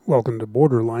Welcome to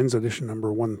Borderlines, edition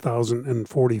number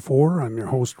 1044. I'm your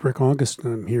host, Rick August,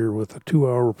 and I'm here with a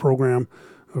 2-hour program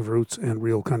of roots and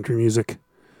real country music.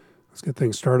 Let's get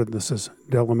things started. This is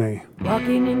Della May.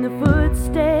 Walking in the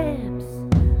footsteps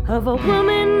of a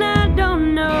woman I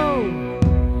don't know,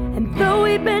 and though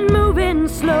we've been moving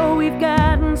slow, we've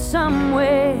gotten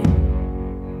somewhere.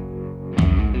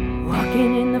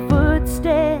 Walking in the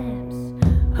footsteps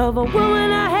of a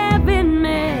woman I haven't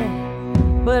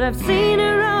met, but I've seen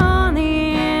her on the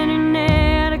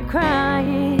internet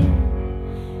crying.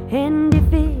 And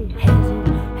if it hasn't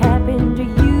happened to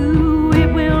you,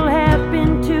 it will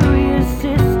happen to your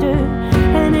sister.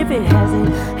 And if it hasn't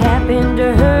happened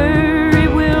to her,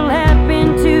 it will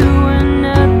happen to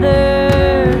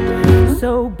another.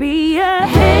 So be a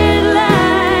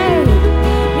headlight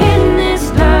in this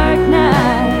dark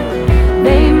night.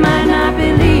 They might not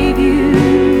believe you,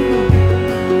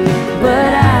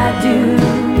 but I do.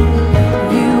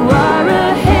 You are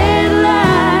a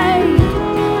headlight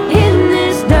in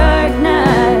this dark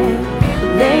night.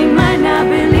 They might not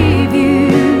believe you,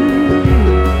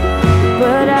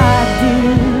 but I do.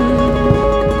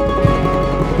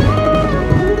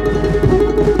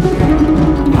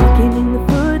 Walking in the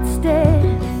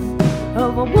footsteps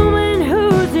of a woman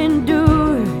who's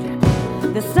endured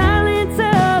the silence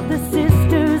of the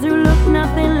sisters who look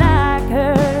nothing like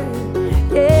her.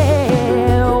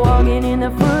 Yeah, walking in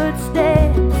the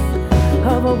footsteps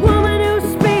of a woman who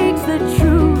speaks the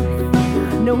truth.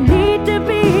 No need to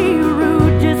be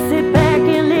rude, just sit back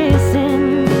and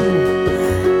listen.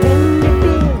 And if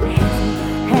it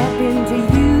hasn't happened to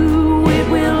you, it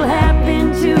will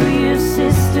happen to your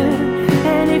sister.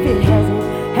 And if it hasn't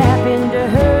happened to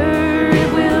her, it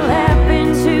will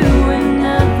happen to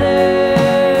another.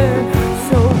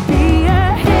 So be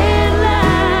a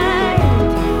headlight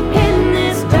in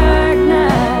this dark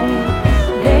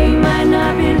night. They might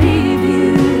not believe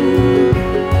you,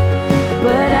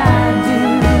 but I do.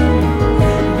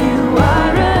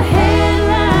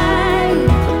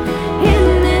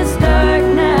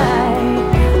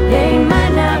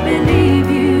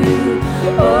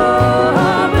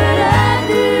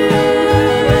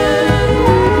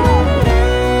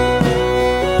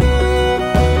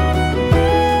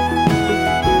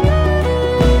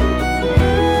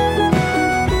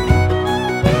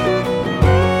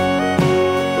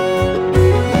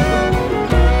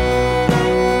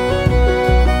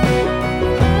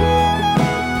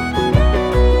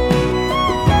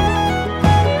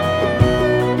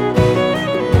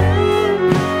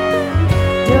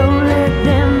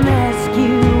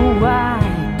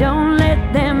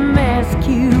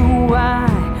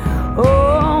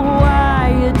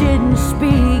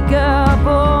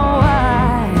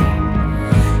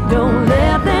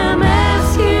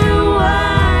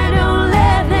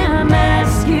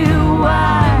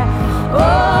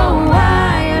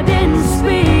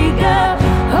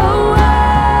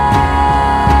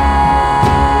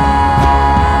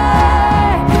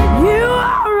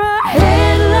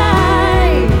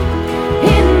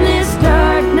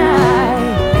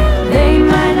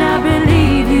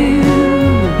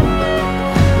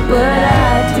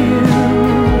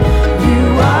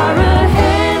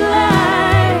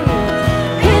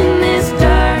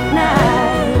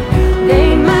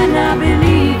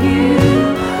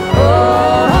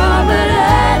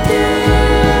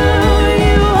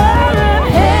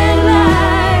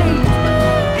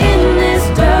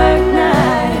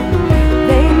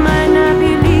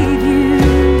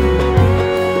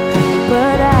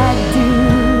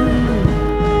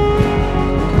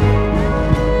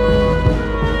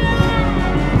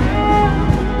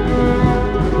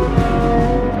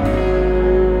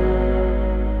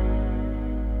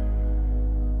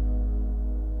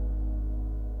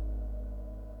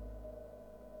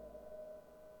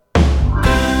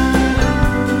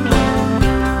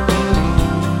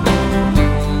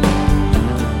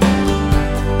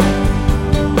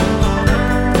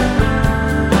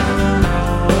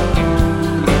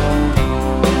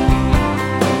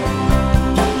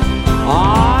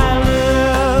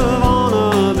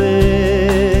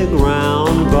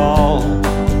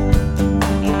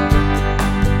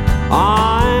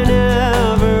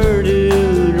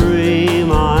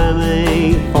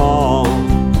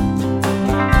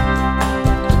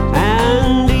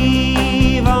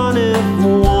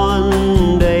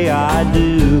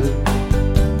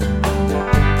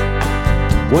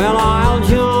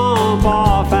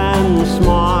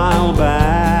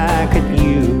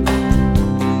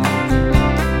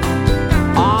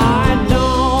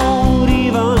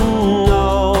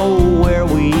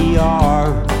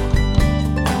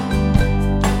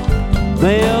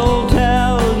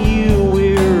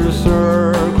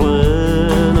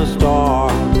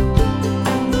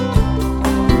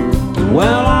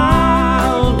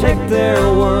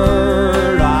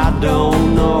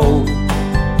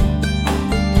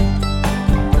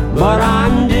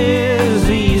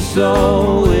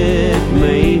 so it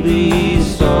may be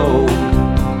so.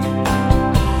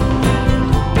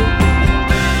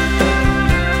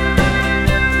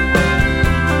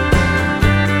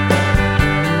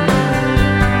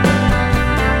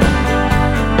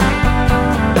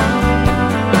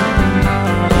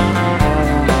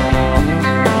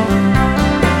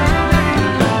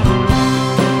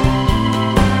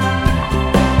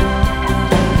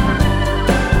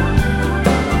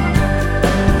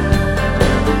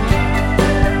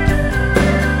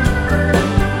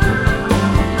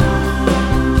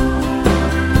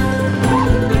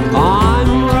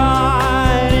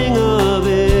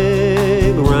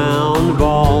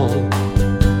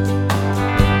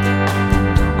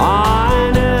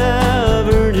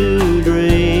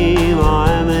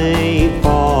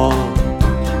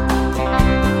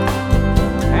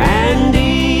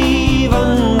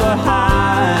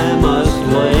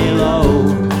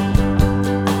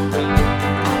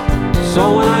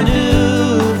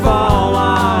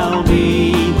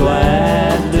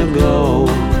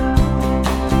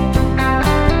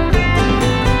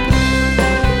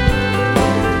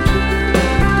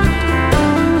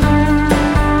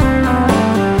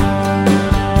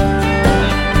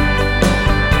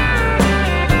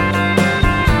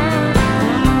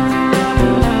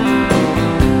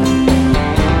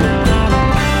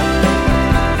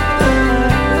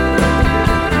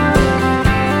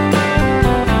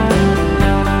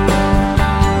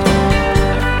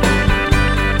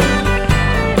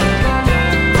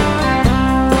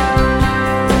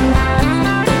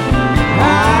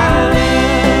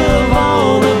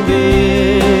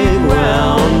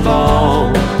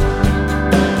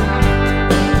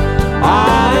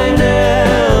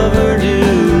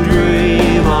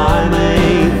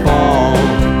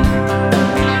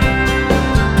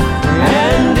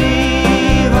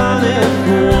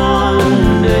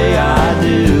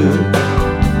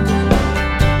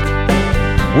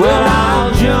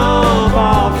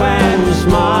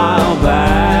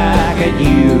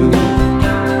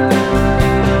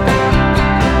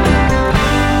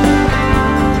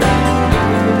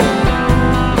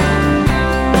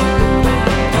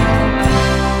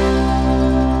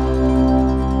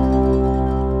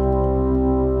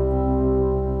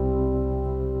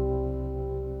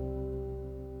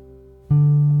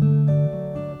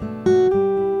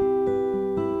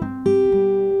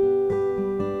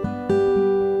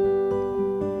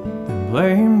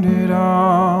 Blamed it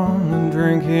on the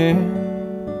drinking,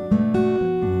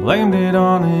 blamed it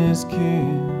on his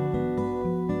kin.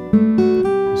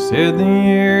 He said the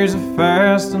years of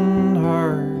fast and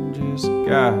hard just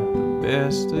got the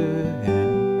best of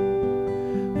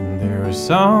him. And there was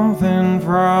something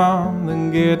from the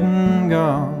getting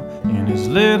gone in his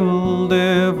little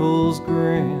devil's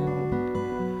grin.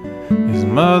 His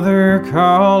mother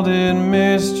called it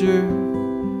mischief,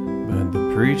 but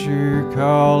the preacher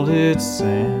called it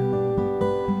sin.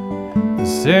 The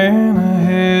sin of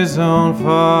his own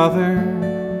father,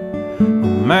 a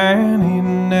man he'd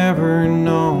never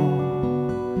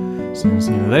known, since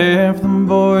he left the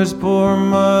boy's poor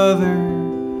mother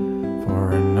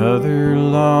for another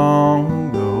long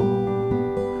ago.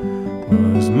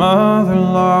 Well, his mother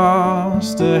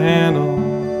lost a handle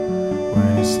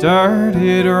when he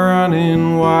started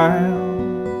running wild,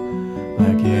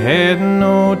 like he had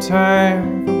no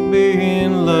time for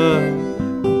being loved,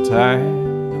 no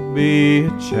time to be a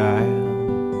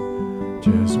child,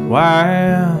 just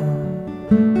wild,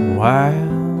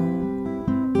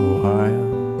 wild,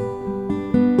 wild.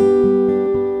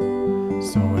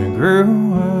 So he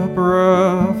grew up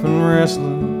rough and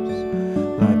restless,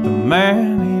 like the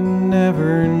man he'd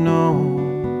never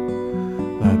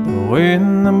known, like the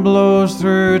wind that blows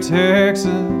through Texas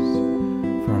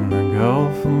from the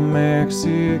Gulf of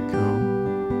Mexico.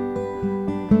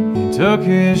 He took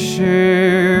his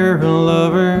share of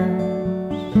lovers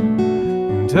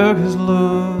and took his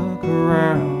look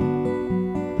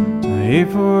around, till he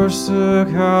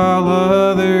forsook all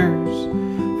others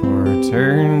for a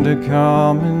turn to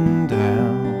calming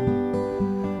down.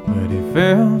 But he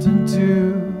felt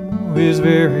into his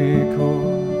very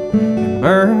core, it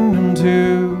burned him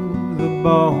to the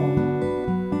bone.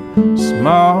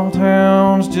 Small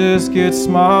towns just get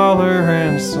smaller,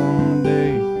 and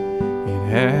someday he'd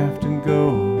have to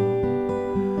go.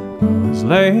 Well, his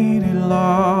lady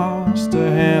lost a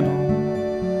handle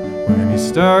when he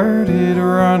started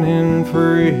running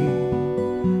free,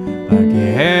 like he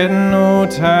had no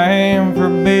time for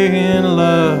being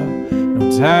loved, no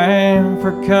time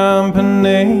for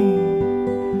company,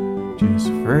 just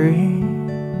free,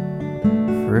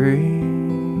 free.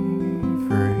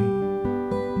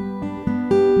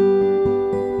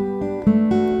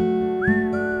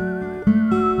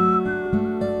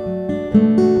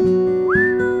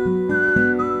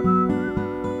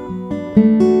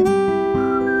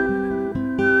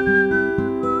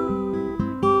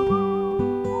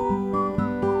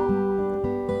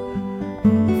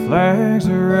 flags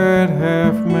are at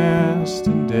half-mast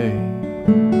today.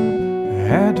 I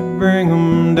had to bring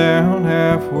them down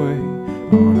halfway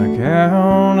on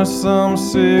account of some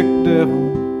sick devil.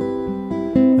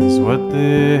 That's what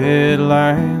the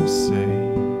headlines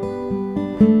say.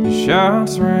 The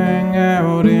shots rang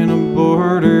out in a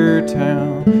border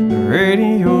town. The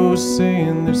radio's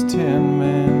saying there's 10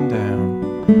 men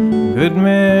down. Good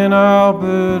men all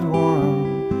but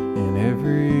one in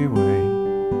every way.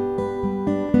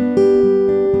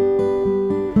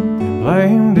 They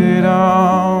blamed it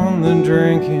on the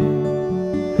drinking,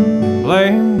 they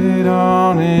blamed it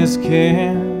on his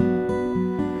kin.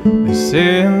 They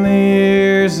said the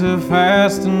years of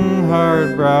fast and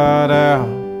hard brought out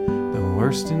the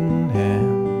worst in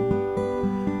him.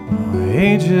 Oh,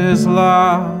 he just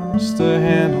lost a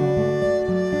handle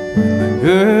when the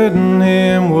good in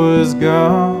him was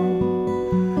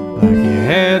gone. Like he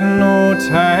had no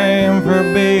time for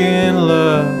being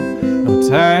loved, no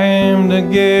time to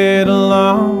get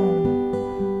along.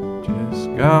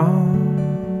 Just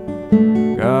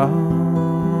gone, gone.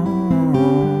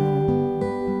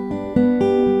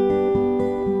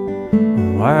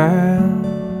 Wild,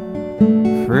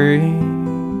 free,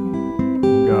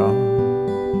 gone.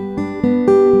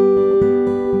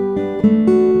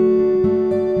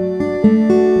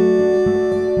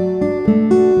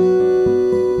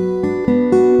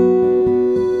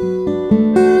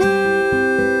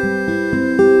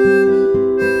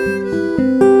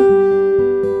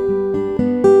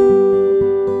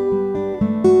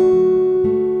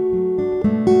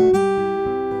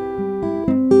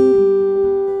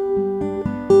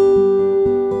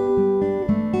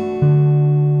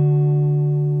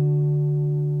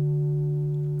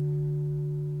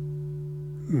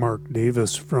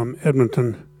 Davis from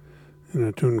Edmonton in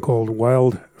a tune called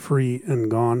Wild, Free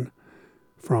and Gone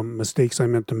from Mistakes I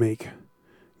Meant to Make.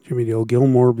 Jimmie Dale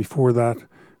Gilmore before that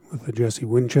with a Jesse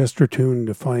Winchester tune,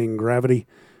 Defying Gravity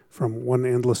from One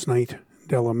Endless Night.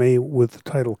 Della with the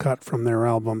title cut from their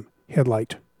album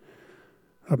Headlight.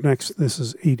 Up next, this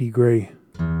is Adie Gray.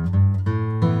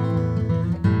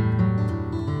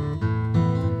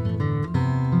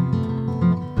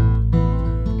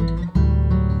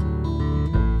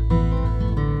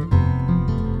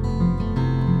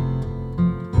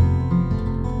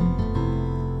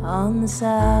 On the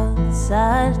south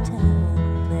side of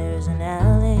town, there's an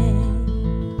alley,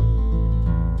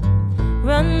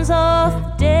 runs off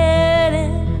a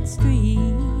dead-end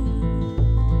street.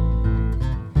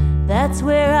 That's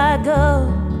where I go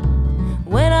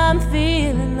when I'm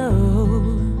feeling low.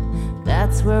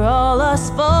 That's where all us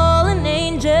fallen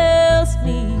angels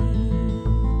meet.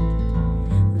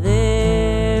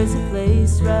 There's a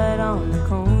place right on the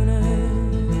corner,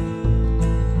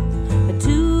 a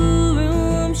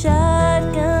two-room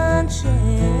shotgun shed.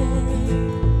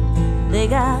 They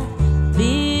got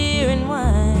beer and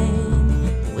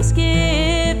wine,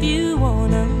 whiskey if you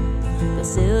want 'em. They'll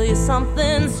sell you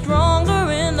something stronger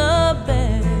in the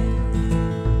bed.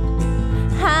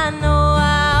 I know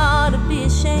I ought to be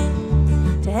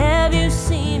ashamed to have you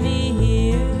see me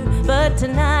here, but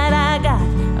tonight I got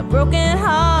a broken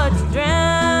heart to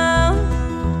drown,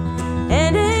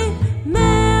 and a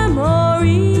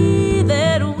memory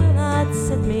that will not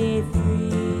set me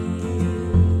free.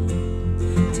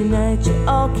 Tonight you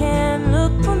all can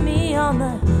look for me on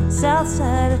the south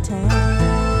side of town.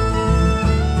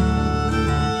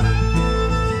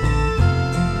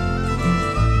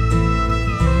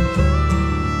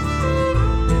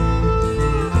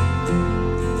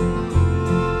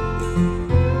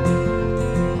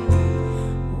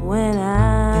 When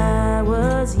I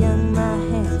was young, my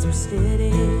hands were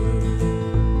steady.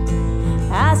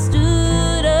 I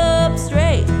stood up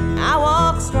straight, I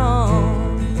walked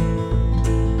strong.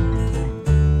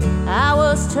 I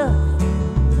was tough,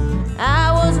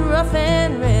 I was rough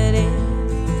and ready.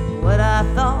 What I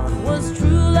thought was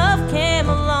true love came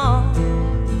along.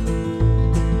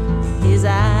 His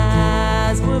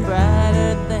eyes were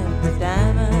brighter than the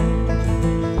diamond.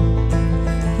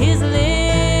 His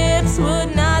lips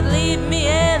would not leave me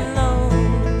alone.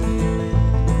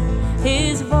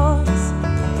 His voice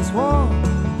was warm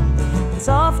and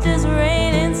soft as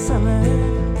rain in summer.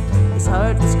 His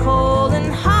heart was cold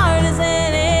and hard as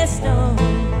any stone.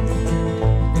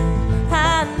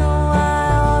 I know I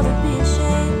ought to be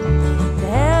ashamed to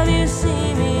have you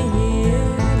see me here,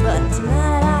 but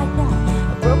tonight I got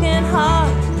a broken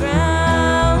heart to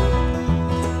drown,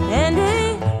 and a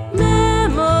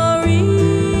memory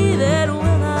that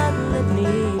will not let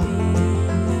me be.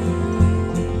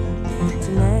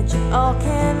 Tonight you all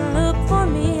can look for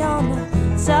me on the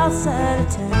south side of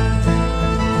town.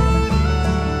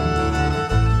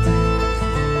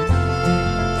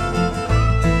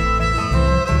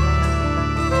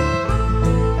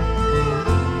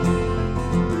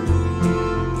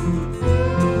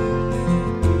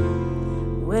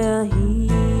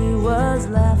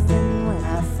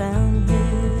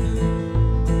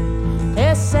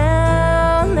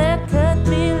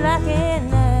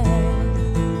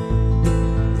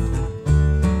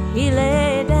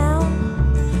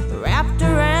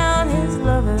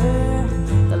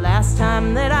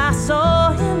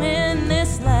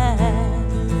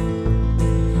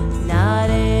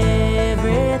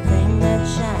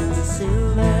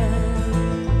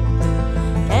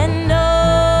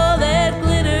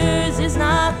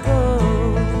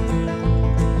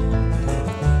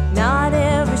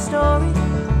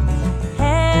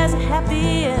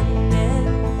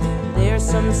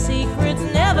 some secrets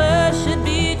never should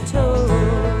be told.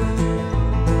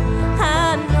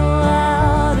 I know I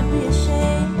ought to be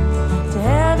ashamed to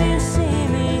have you see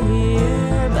me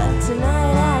here, but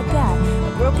tonight I got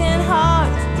a broken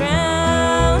heart to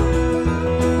drown,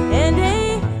 and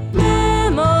a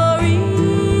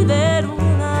memory that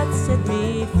will not set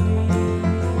me free.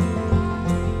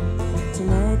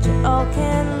 Tonight you all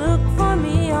can look for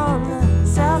me on the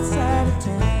south side of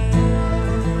town,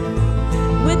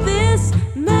 with this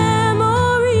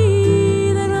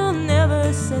memory that'll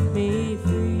never set me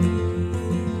free.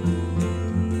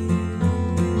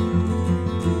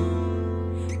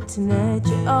 Tonight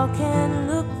you all can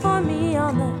look for me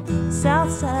on the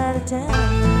south side of town.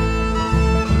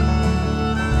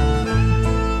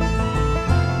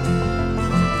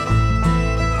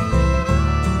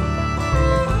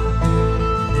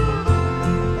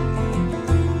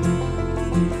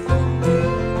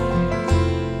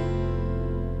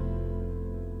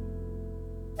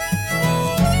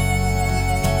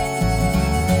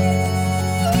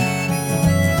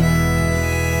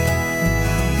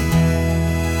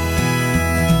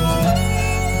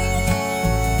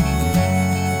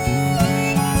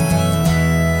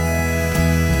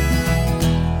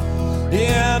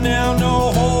 Now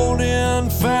no holding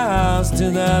fast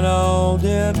to that old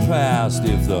dead past.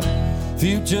 If the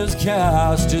future's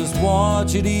cast, just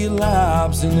watch it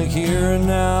elapse in the here and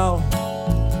now.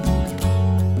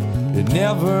 It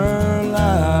never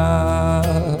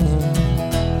lasts.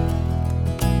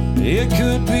 It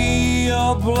could be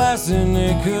a blessing,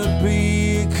 it could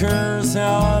be a curse.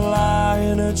 How I lie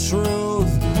in a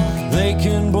truth, they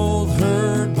can both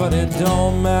hurt, but it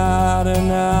don't matter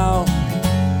now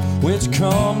which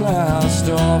come last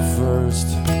or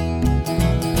first.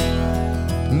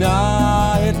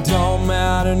 Nah, it don't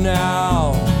matter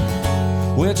now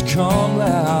which come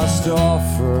last or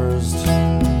first.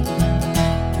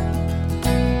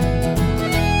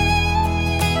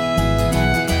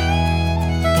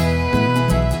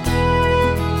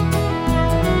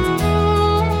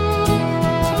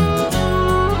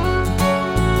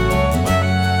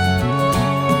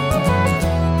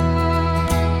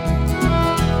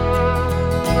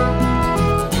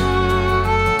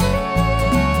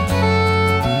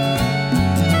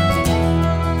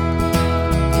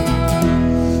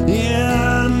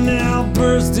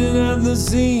 At the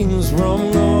seams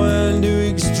from going to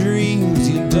extremes,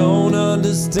 you don't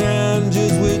understand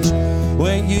just which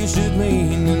way you should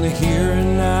lean in the here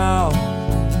and now.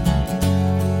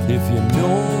 If you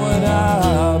know what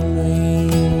I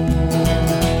mean.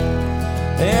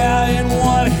 Yeah, and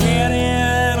what head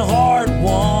and heart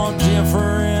want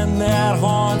different that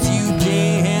haunts you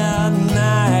day and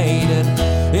night.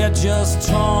 It just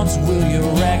taunts, will you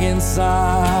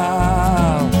reconcile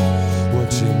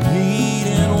what you need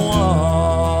and want?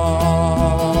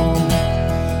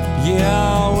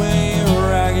 Yeah, will you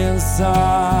reconcile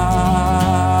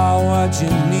what you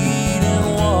need and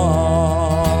want?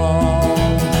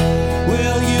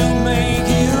 Will you make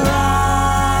it right?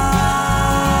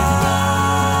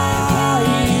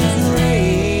 It's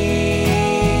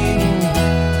rain.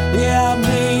 Yeah,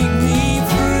 make me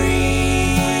free.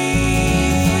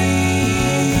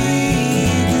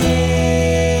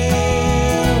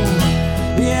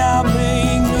 Yeah,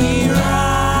 make me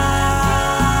right.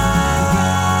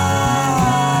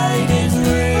 It's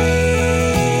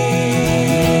rain.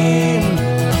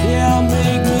 Yeah,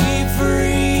 make me free.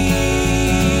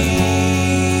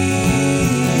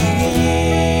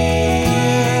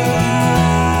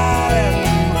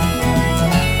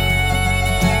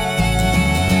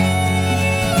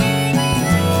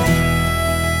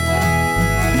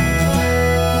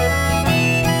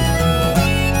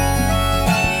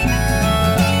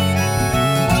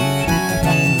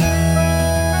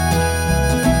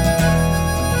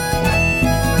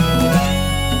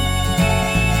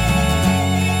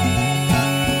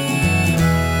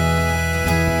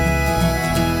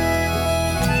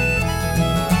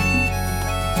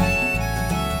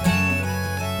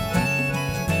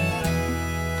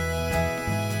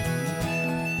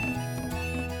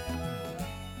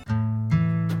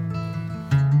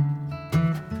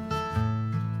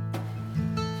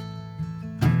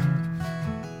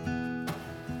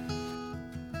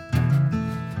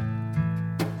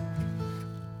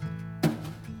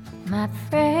 My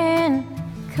friend,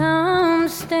 come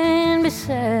stand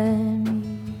beside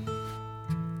me.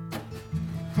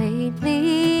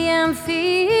 Lately I'm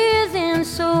feeling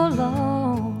so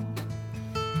lost.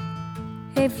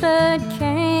 A flood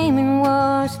came and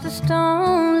washed the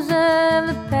stones of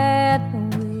the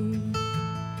pathway.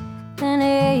 Then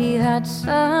a hot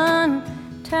sun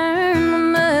turned the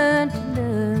mud to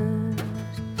dust.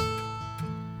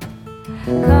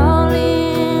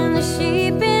 calling the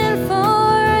sheep in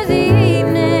for the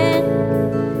evening.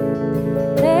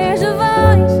 There's a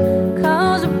voice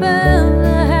calls above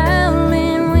the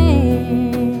howling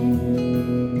wind,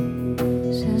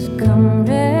 says come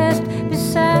rest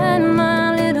beside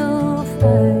my little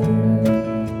fire.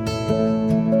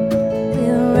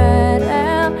 We'll ride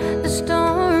out the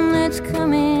storm that's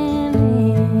coming in.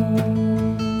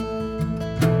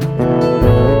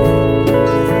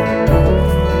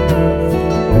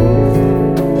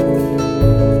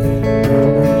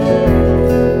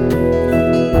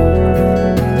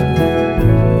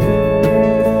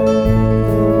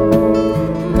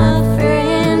 My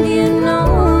friend, you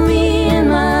know me and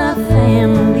my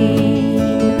family.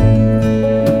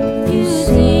 You've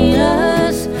seen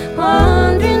us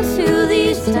wandering through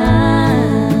these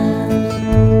times.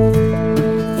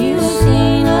 You've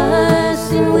seen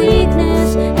us in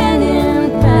weakness and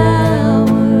in power.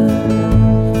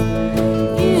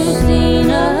 You've seen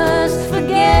us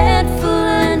forgetful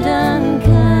and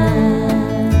unkind.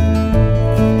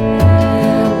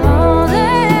 All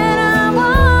that I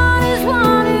want is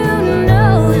one who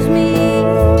knows me.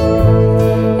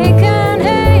 A kind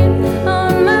hand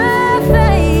on my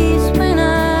face when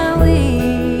I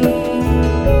weep,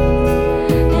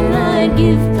 and I'd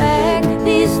give back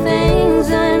these things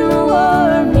I know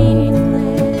are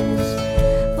meaningless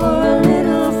for a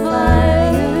little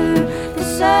fire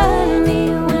beside me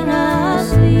when I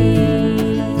sleep.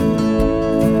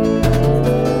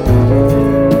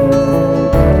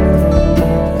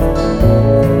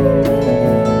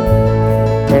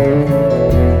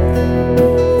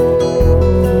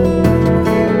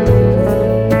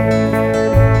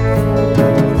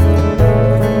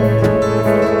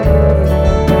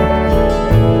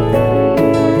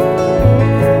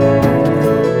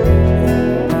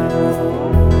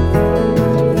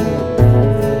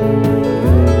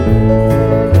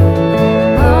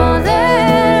 All that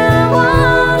I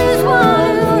want is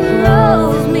one who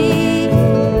knows me.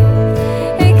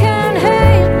 A kind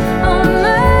hand on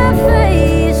my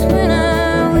face when I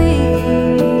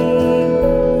weep,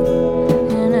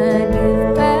 and I'd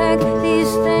give back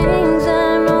these things I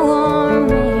know are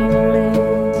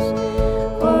meaningless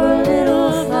for a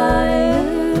little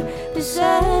fire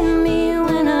beside me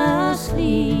when I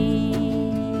sleep.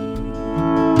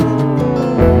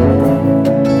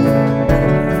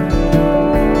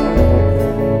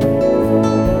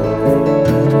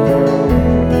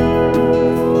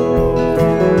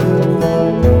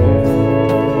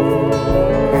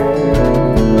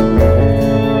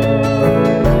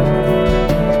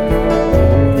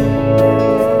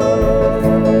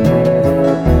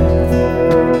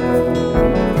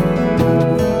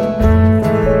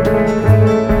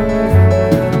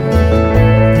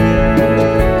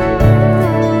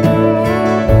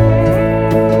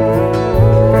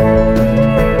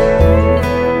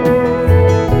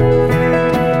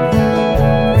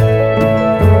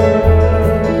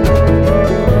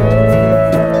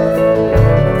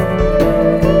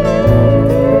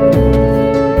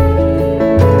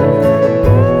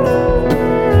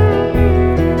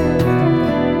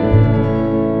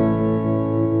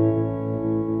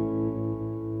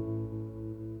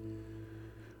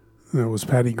 That was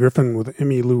Patty Griffin with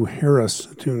Emmylou Harris,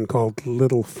 a tune called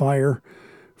Little Fire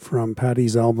from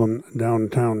Patty's album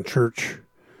Downtown Church.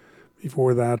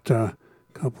 Before that, a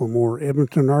couple more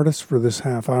Edmonton artists for this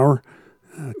half hour.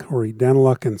 Cory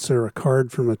Danyluk and Sarah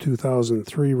Card from a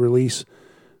 2003 release.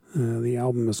 The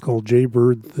album is called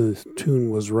Jaybird. The tune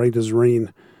was Right as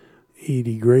Rain.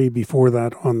 Adie Gray before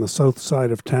that, On the South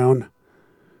Side of Town,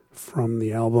 from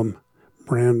the album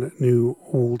Brand New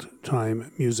Old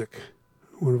Time Music.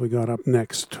 What have we got up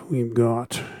next? We've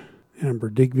got Amber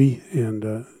Digby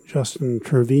and Justin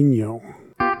Treviño.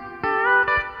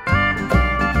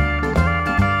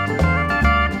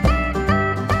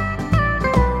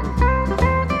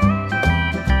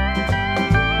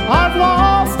 I've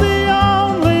lost the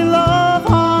only love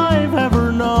I've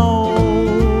ever known.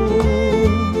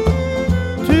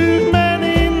 Too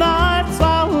many nights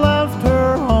I left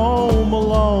her home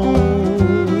alone.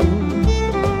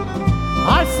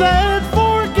 I said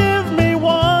forgive me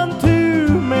one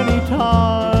too many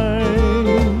times,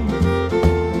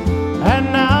 and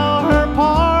now her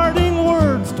parting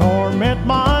words torment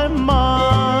my mind.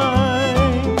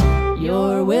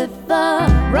 You're with the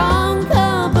wrong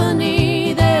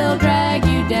company, they'll drag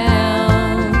you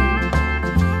down.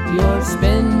 You're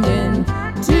spending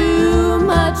too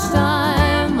much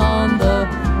time on the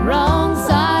wrong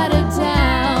side of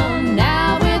town.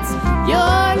 Now it's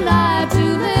your life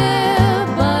to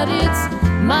live, but it's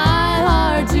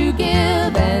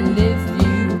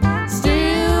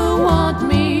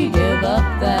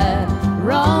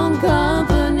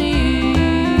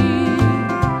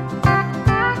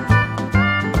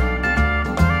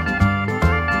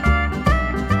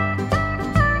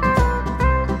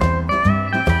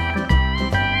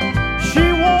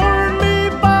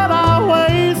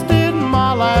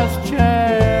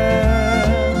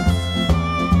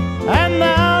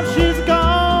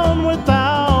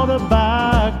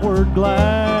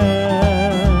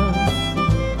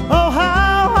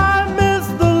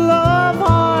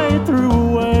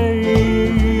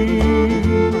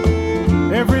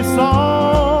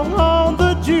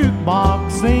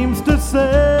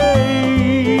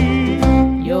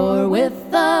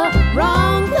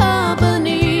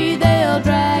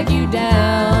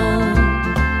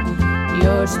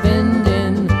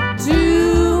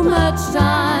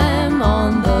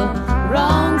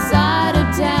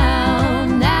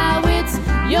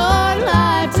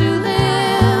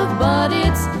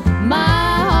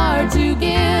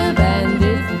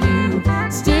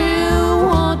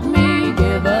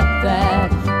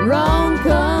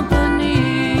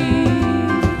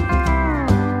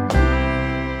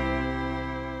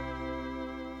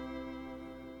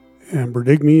Remember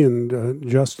Digby and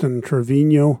Justin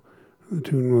Treviño. The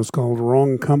tune was called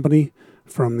Wrong Company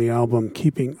from the album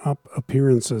Keeping Up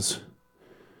Appearances.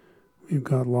 We've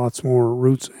got lots more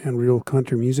roots and real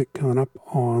country music coming up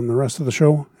on the rest of the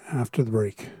show after the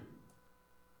break.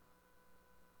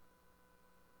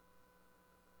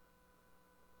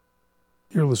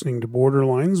 You're listening to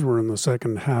Borderlines. We're in the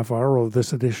second half hour of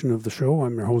this edition of the show.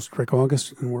 I'm your host, Rick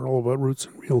August, and we're all about roots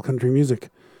and real country music.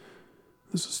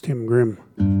 This is Tim Grimm.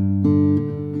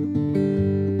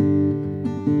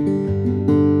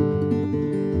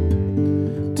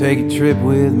 Take a trip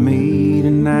with me to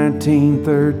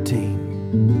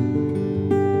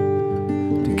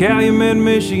 1913 to Calumet,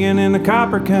 Michigan in the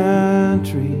Copper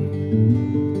Country.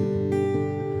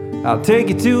 I'll take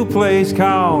you to a place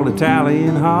called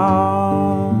Italian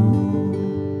Hall,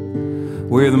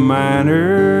 where the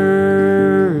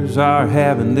miners are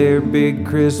having their big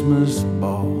Christmas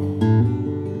ball.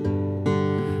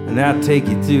 And I'll take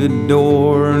you to the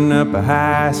door and up a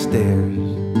high stairs.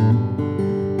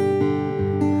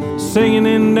 Singing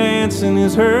and dancing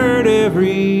is heard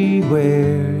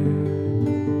everywhere.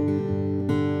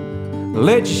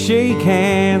 Let you shake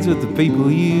hands with the people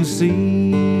you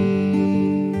see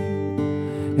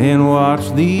and watch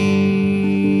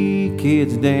the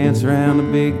kids dance around the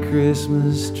big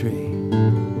Christmas tree.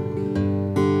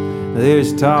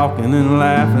 There's talking and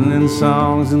laughing and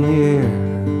songs in the air.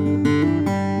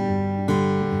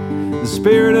 The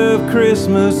spirit of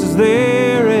Christmas is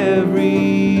there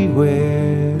everywhere.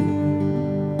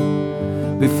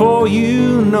 Before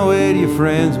you know it, you're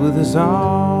friends with us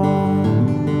all,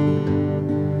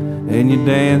 and you're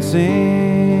dancing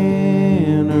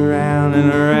around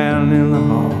and around in the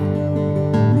hall.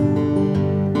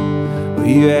 Well,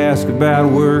 you ask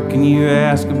about work and you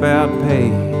ask about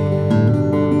pay.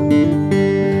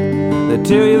 They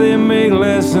tell you they make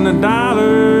less than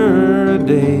 $1 a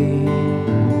day,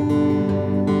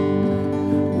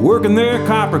 working their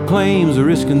copper claims or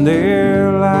risking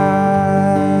their lives.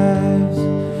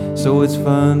 So it's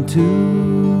fun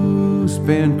to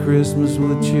spend Christmas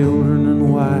with children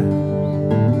and wives.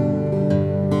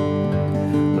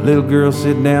 A little girl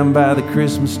sit down by the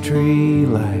Christmas tree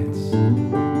lights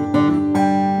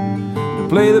to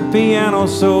play the piano,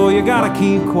 so you gotta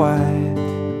keep quiet.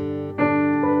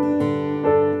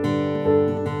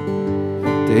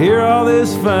 To hear all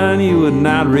this fun, you would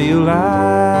not realize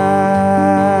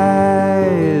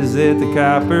that the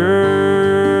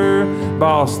copper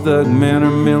boss thug men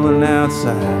are milling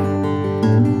outside.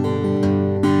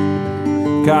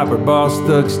 Copper boss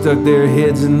thugs stuck their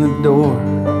heads in the door.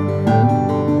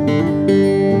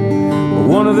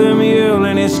 One of them yelled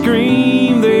and he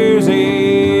screamed, "There's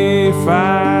a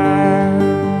fire."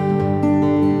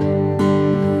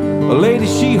 A lady,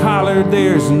 she hollered,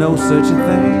 "There's no such a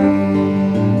thing.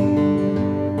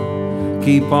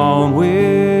 Keep on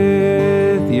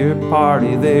with your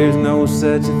party, there's no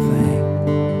such a thing."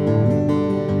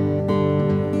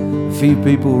 A few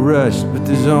people rushed, but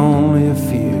there's only a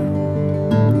few.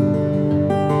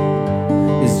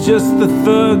 It's just the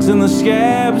thugs and the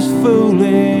scabs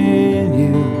fooling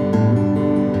you.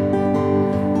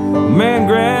 A man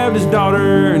grabbed his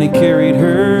daughter and he carried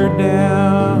her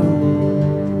down,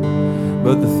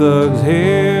 but the thugs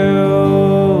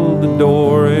held the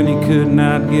door and he could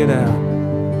not get out.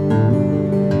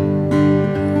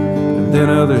 And then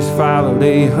others followed,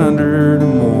 800 or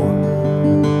more.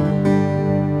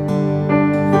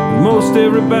 And most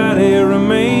everybody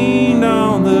remained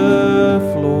on the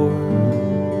floor.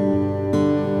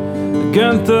 The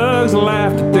gun thugs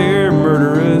laughed at their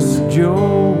murderous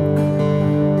joke,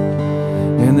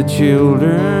 and the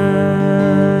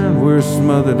children were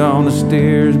smothered on the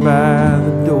stairs by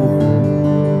the door.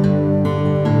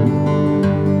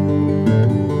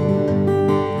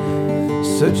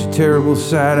 Such a terrible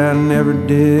sight I never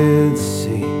did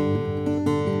see.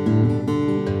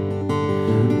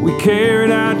 We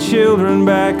carried our children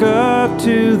back up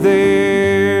to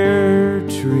their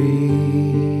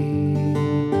tree,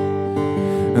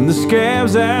 and the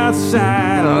scabs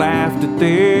outside laughed at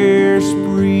their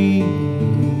spree.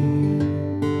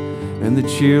 And the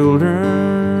children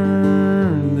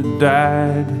that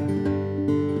died,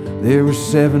 there were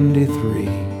 73.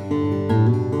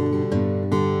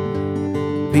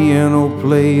 Piano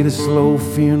played a slow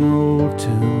funeral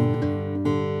tune,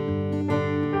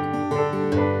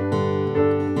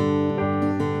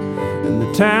 and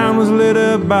the town was lit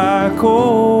up by a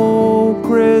cold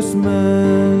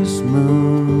Christmas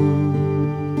moon.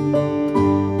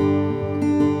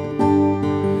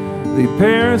 The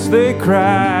parents, they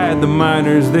cried, the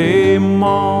miners, they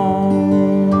mourned.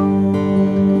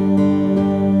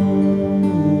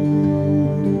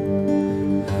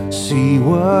 See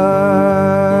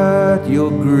what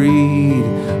your greed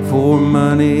for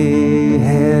money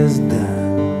has done.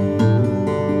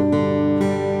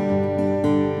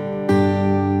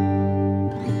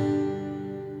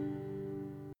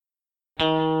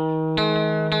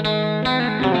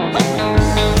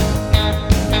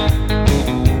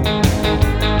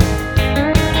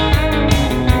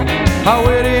 Our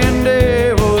wedding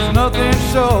day was nothing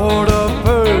short of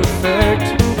perfect.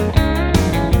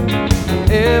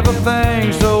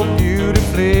 Everything so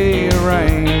beautifully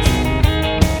arranged.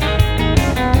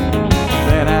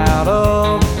 Then out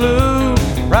of the blue,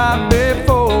 right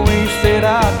before we said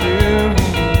I do,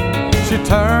 she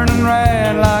turned and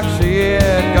ran like she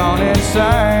had gone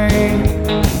insane.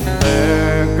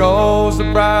 There goes the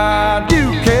bride, you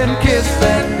can kiss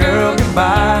that girl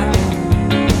goodbye.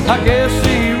 I guess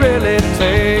she really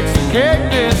takes the cake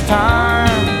this time.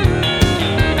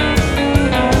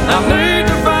 I need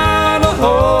to find a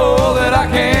hole that I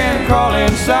can crawl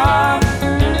inside.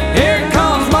 Here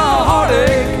comes my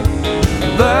heartache,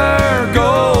 there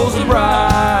goes the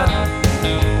bride.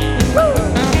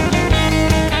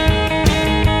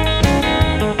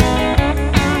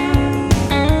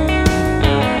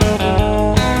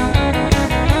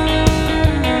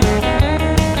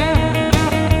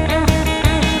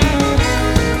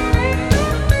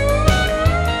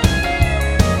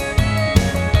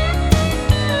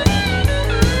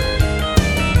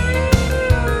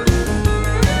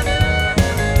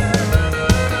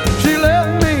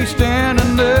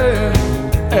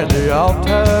 At the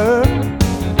altar,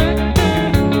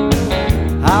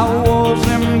 I was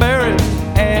embarrassed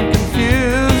and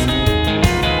confused.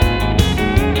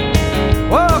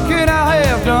 What could I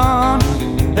have done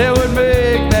that would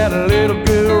make that little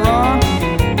girl run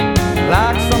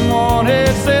like someone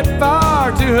had set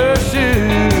fire to her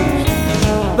shoes?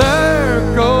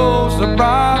 There goes the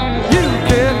bride, you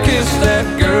can kiss that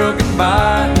girl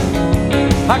goodbye.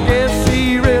 I guess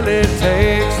she really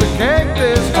takes the cake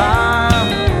this time.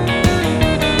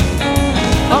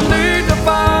 I need to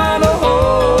find a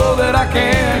hole that I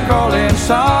can crawl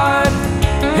inside.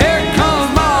 Here comes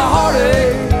my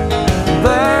heartache,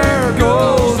 there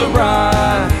goes the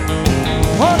bride.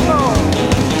 One more.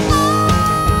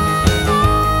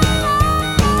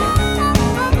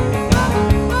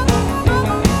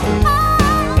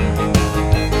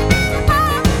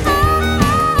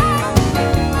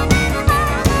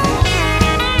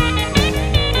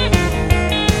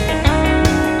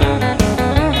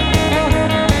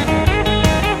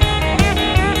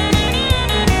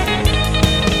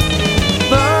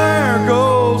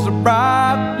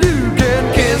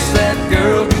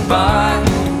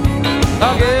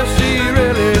 I guess she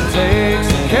really takes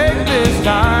the cake this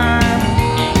time.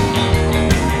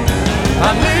 I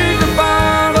need to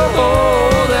find a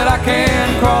hole that I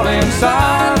can crawl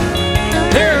inside.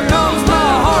 Here comes my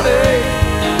heartache,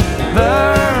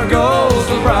 there goes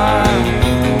the bride.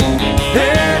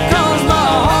 Here comes my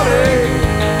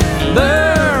heartache,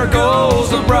 there goes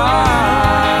the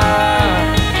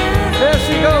bride. There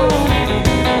she goes.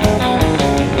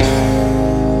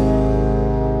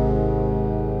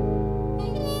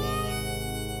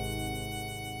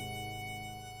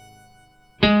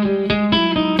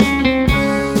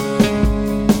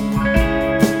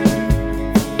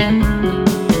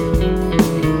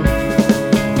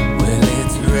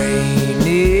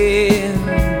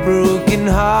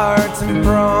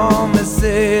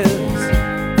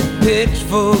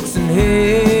 Pitchforks and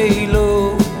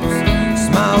halos,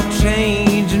 small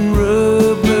change and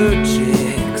rubber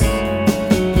checks.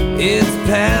 It's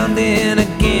pounding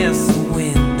against the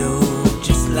window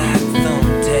just like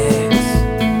thumbtacks,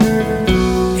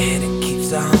 and it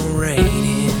keeps on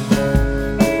raining.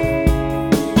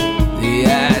 The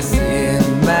ice in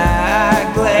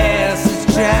my glass is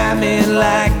chiming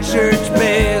like church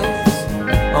bells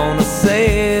on a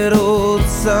sad old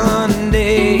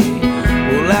Sunday.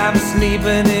 I'm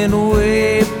sleeping in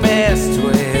way past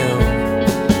 12.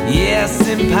 Yes,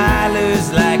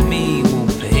 impilers like me will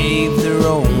pave their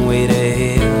own way to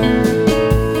hell.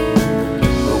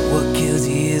 But what kills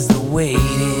you is the waiting.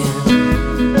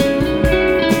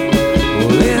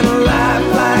 Well, in a life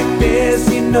like this,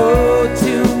 you know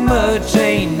too much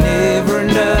ain't never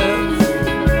enough.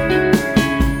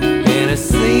 And it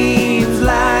seems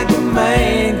like a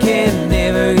man can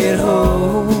never get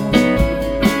home.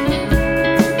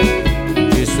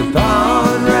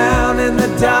 Pawn round in the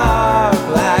dark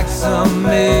like some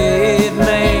mad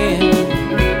man,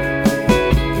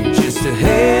 just a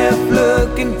half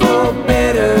looking for a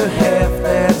better half,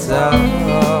 that's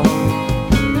all.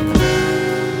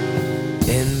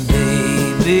 And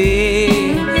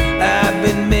baby, I've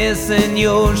been missing missing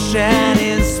your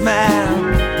shining smile.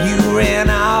 You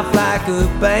ran off like a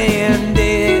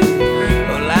bandit,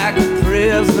 or like a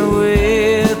prisoner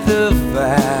with a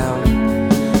file.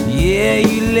 Yeah,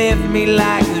 you left me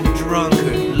like a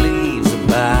drunkard leaves a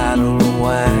bottle of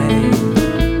wine.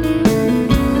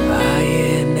 Oh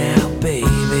yeah, now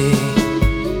baby,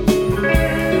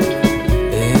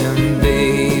 and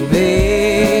baby,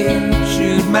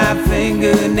 shoot my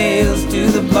fingernails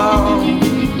to the bone,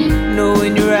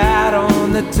 knowing you're out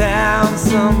on the town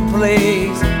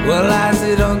someplace. Well, I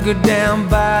sit hunkered down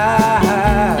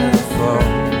by the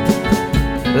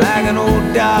phone, like an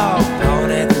old dog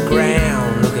pawing at the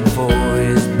ground, looking for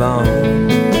his bone.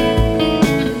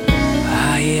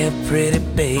 Ah, yeah, pretty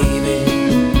baby.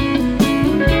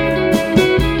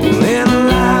 Well, in a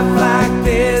life like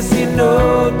this, you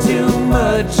know too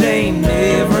much ain't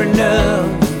never enough.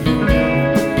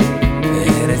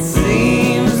 And it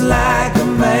seems like a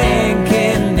man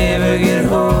can never get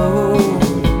home.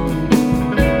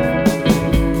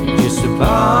 Just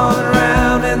bombing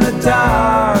around in the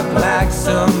dark like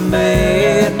some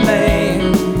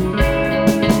madman.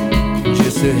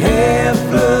 Just a half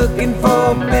looking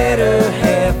for a better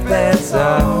half, that's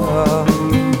all.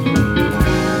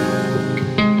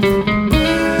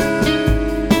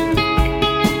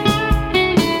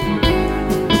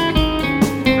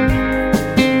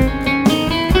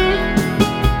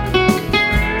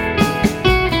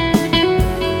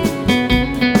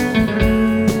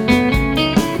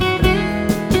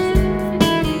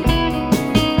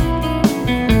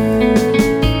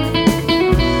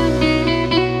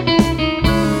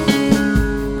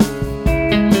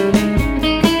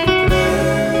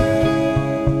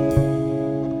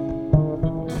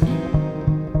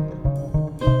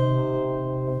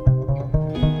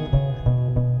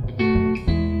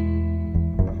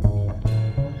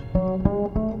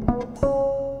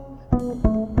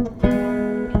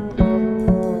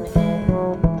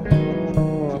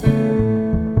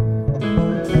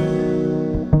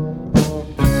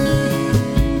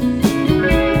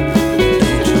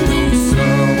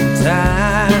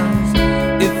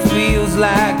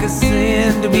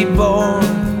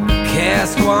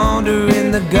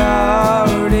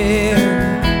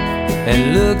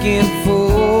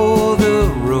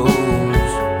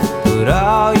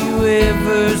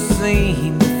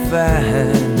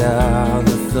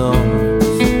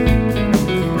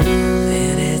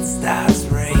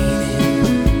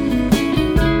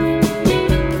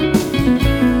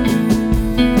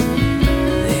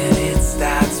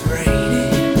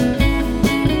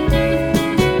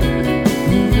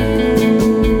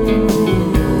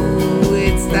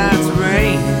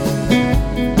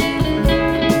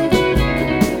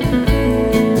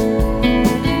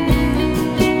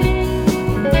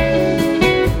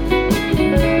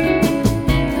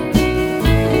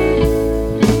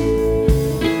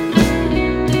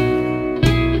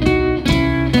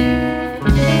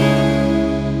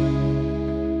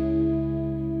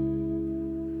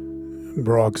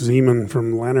 Zeman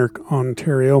from Lanark,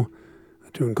 Ontario,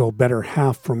 a tune called Better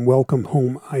Half from Welcome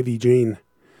Home, Ivy Jane.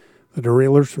 The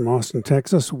Derailers from Austin,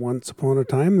 Texas, once upon a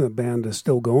time. The band is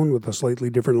still going with a slightly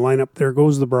different lineup. There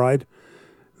Goes the Bride.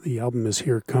 The album is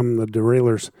Here Come the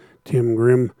Derailers. Tim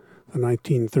Grimm, the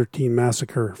 1913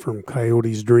 Massacre from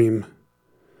Coyote's Dream.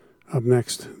 Up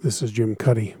next, this is Jim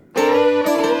Cuddy.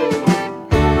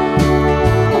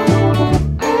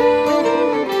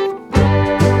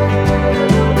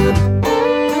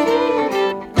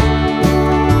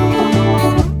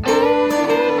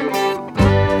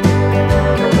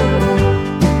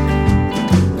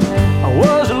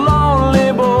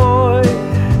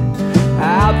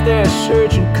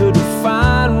 Searching, couldn't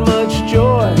find much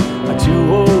joy. I'm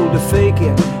too old to fake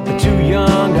it, I'm too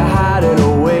young to hide it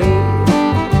away.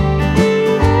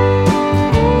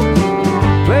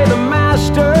 Play the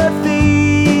master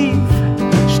thief,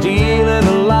 stealing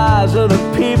the lives of the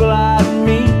people I'd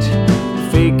meet,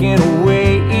 faking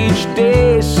away each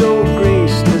day so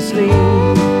gracelessly.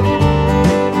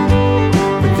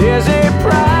 But there's a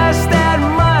price that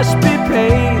must be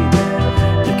paid.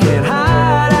 You can't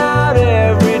hide out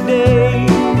every day.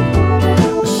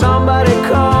 Somebody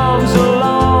comes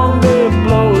along, they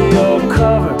blow your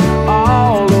cover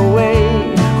all the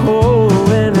way. Oh,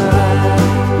 and I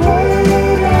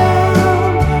lay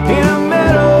down in a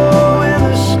meadow in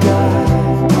the sky,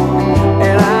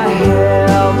 and I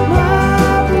held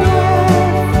my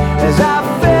breath as I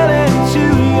fell into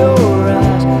your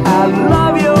eyes. I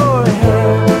love your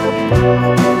hair,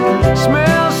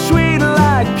 smells sweet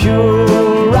like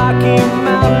pure Rocky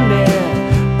Mountain air,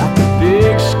 like the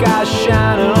big sky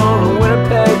shining on a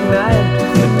Winnipeg night,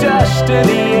 the dust in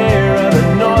the air of the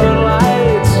northern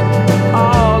lights.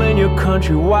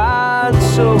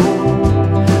 soul.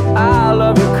 I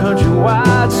love your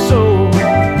countrywide soul.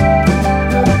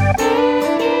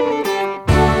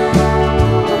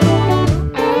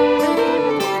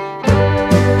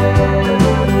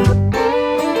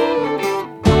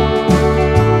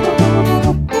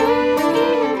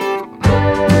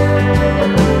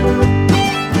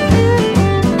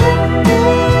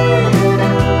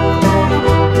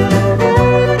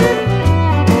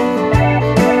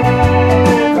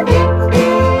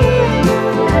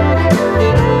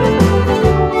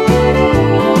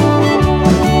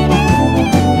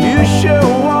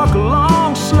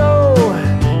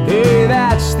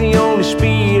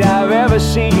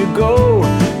 See you go,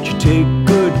 but you take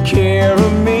good care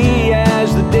of me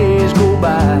as the days go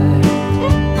by.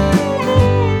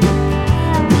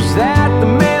 Is that the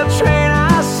mail train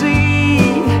I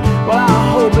see? Well, I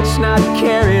hope it's not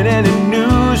carrying any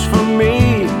news for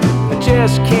me. I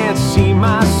just can't see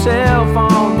myself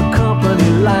on the company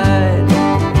line.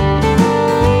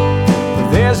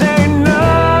 There's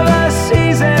another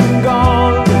season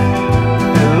gone,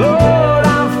 and Lord,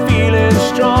 I'm feeling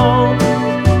strong.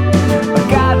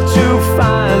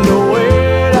 Find a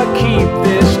way to keep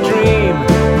this dream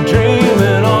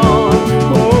dreaming on.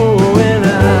 Oh, and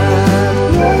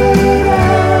I'm laid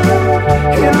out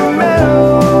in the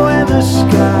meadow in the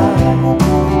sky,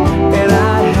 and I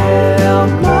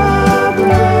held my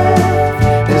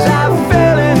breath as I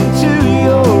fell into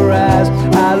your eyes.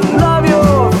 I love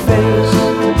your face.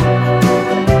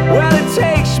 Well, it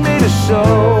takes me to so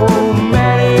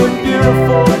many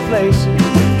beautiful places,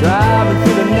 driving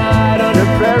through the night under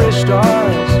prairie stars.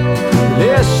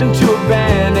 Listen to a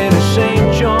band in a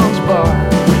St. John's bar,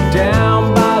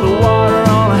 down by the water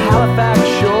on a Halifax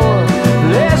shore.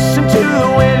 Listen to the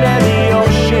wind and the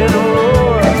ocean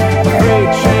roar. A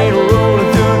freight train rolling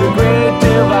through the Great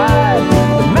Divide,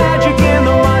 the magic in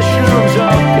the mushrooms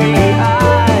of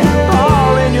PI,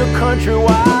 all in your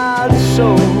countrywide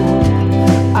soul.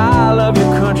 I love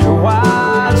your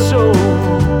countrywide soul.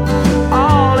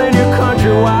 All in your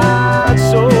countrywide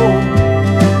soul.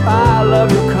 I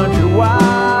love your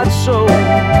countrywide soul.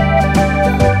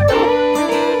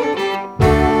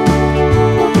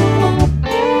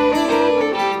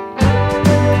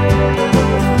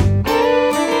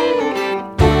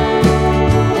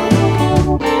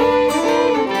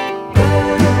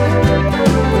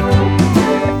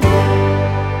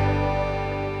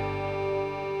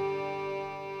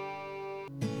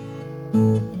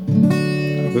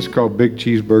 This is called Big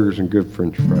Cheeseburgers and Good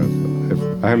French Fries.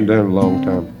 I haven't done it in a long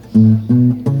time.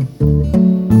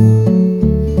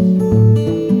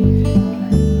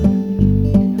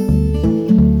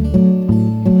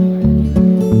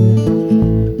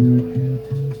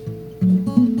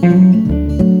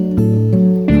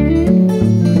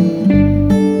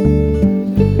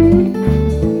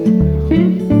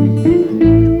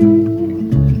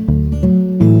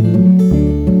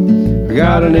 I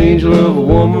got an angel of a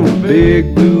woman with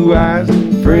big blue eyes,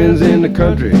 friends in the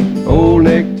country, old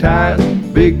neckties,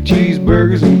 big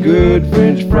cheeseburgers and good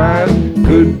French fries.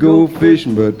 Could go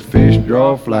fishing, but the fish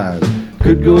draw flies.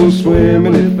 Could go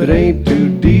swimming if it ain't too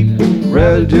deep.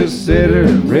 Rather just sit here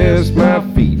and rest my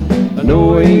feet. I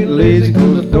know I ain't lazy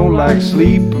 'cause I don't like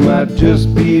sleep. I might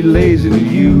just be lazy to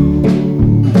you.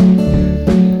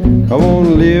 I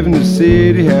wanna live in the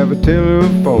city, have a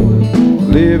telephone.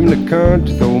 Live in the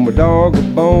country, throw my dog a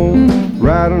bone.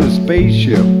 Ride on a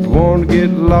spaceship, I wanna get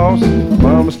lost.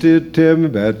 Mama still tell me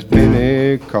about the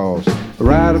Pentecost. I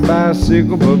ride a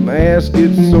bicycle, but my ass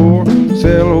gets sore.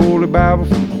 Sell a Holy Bible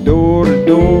from door to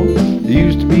door. I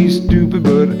used to be stupid,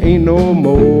 but ain't no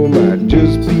more. Might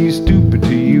just be stupid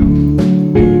to you.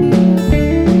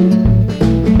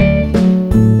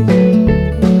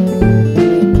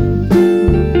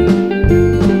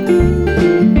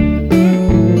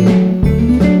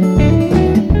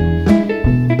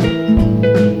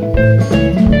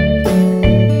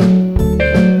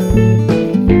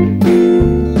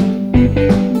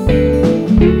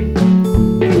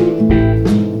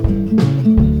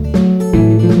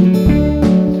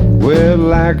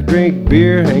 Drink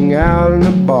beer, hang out in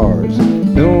the bars.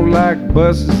 Don't like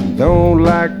buses, don't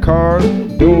like cars.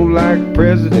 Don't like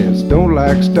presidents, don't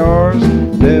like stars.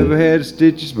 Never had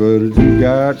stitches, but I do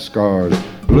got scars.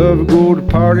 Love to go to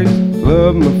parties,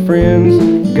 love my friends.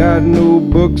 Got no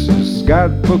books, just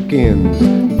got bookends.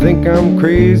 Think I'm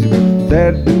crazy, but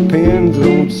that depends.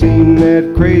 Don't seem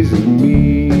that crazy to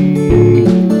me.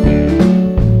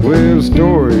 Well, the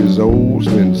story's old,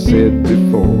 it's been said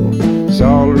before. That's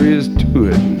all there is to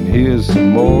it, and here's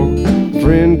some more.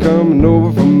 Friend coming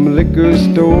over from the liquor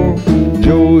store.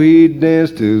 Joe, he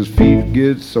danced till his feet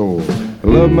get sore. I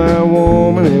love my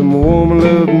woman and my woman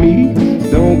love me.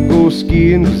 Don't go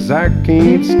skiing 'cause I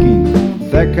can't ski.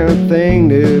 That kind of thing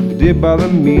never did bother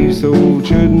me, so it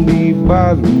shouldn't be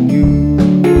bothering you.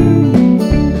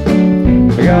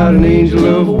 I got an angel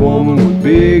of a woman with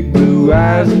big blue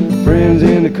eyes, friends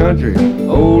in the country,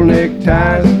 old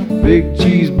neckties, big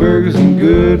cheeseburgers and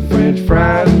good French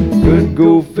fries. Could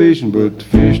go fishing, but the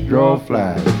fish draw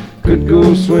flies. Could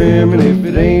go swimming if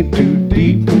it ain't too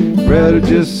deep. Rather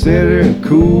just sit there and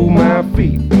cool my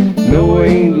feet. No, I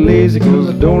ain't lazy 'cause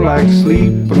I don't like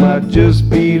sleep. I might just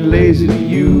be lazy to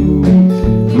you.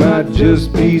 Might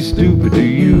just be stupid to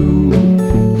you.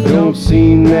 Don't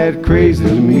seem that crazy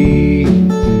to me.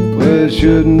 Well, it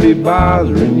shouldn't be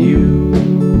bothering you.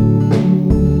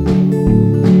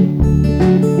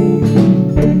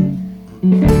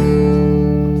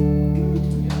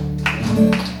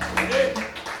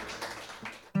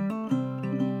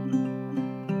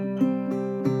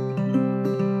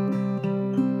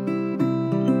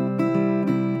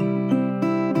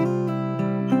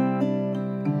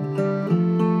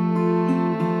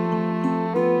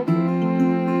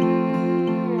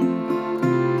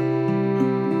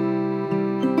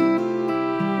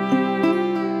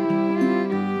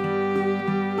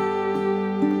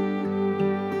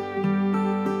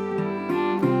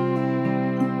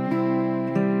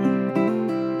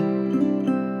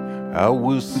 I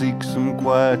will seek some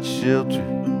quiet shelter.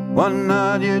 One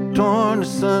night you're torn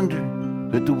asunder.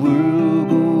 Let the world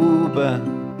go by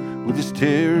with its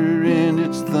terror and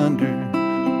its thunder.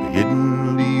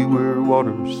 Hidden leeward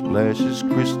water splashes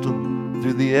crystal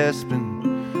through the aspen.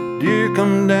 Deer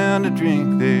come down to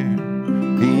drink there.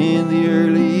 In the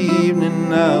early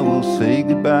evening I will say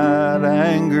goodbye to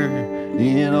anger.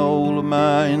 In all of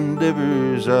my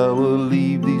endeavors I will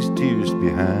leave these tears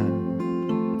behind.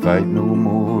 Fight no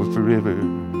more forever.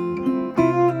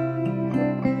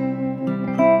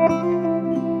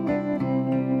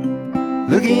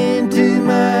 Look into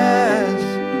my eyes,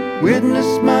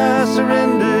 witness my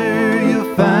surrender.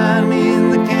 You'll find me in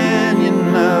the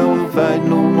canyon. I will fight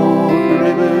no more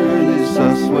forever. This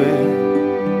I swear.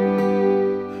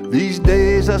 These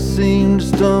days I seem to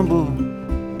stumble,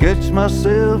 catch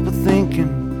myself a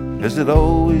thinking, has it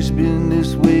always been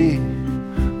this way?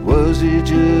 Was it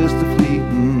just a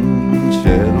fleeting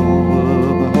shadow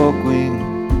of a hawkwing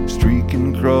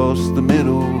streaking across the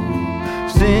middle?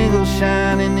 Single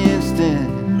shining instant,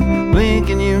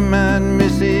 blinking you might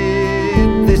miss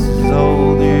it. This is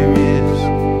all there is.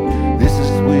 This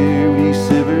is where we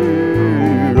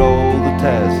sever all the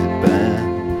ties that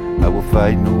bind. I will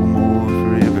fight no more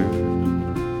forever.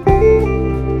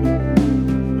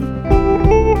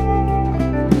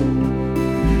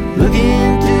 Look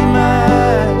into my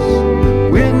eyes,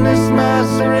 witness my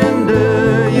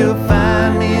surrender. You'll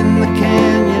find me in the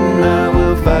canyon. I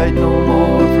will fight no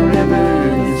more forever.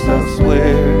 This I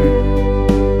swear.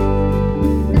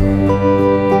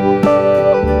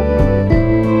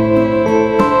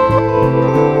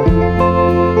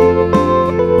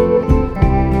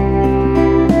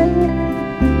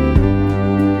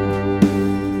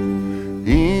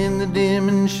 In the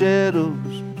dimming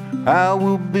shadows I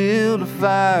will build a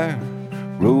fire,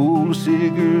 roll a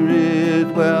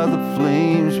cigarette while the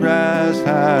flames rise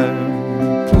higher.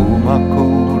 Pull my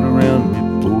coat around me,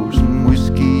 pour some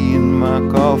whiskey in my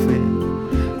coffee.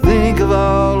 Think of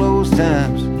all those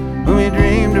times when we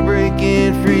dreamed of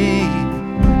breaking free.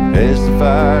 As the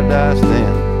fire dies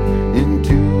down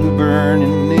into a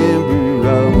burning ember, I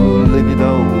will let it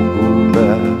all go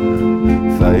by.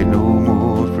 Fight no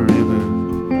more forever.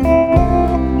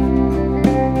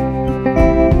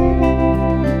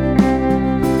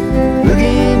 Look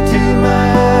into my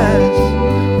eyes,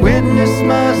 witness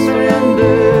my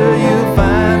surrender. You'll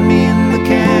find me in the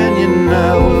canyon. I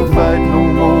will fight no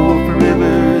more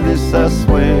forever. This I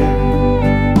swear.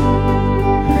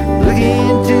 Look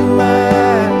into my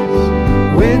eyes,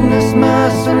 witness my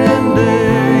surrender.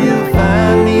 You'll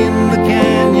find me in the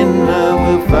canyon. I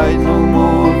will fight no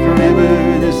more forever.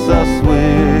 This I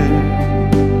swear.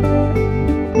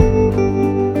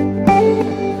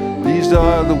 These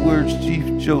are the words Chief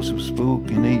Joseph spoke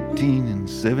in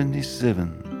 1877.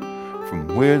 From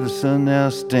where the sun now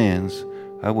stands,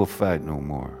 I will fight no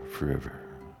more forever.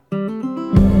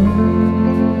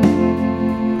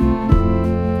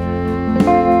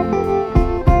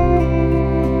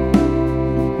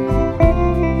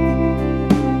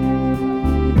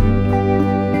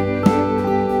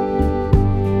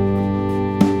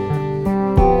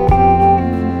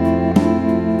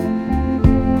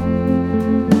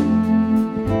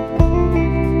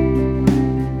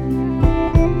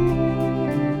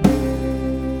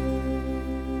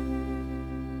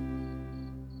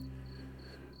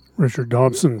 Richard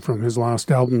Dobson from his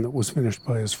last album that was finished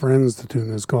by his friends. The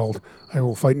tune is called I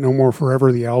Will Fight No More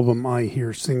Forever, the album I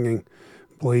Hear Singing.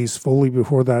 Blaze Foley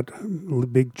before that,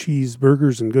 Big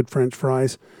Cheeseburgers and Good French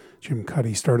Fries. Jim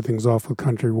Cuddy started things off with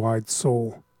Countrywide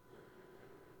Soul.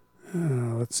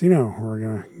 Let's see now. We're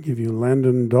going to give you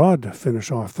Landon Dodd to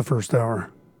finish off the first hour.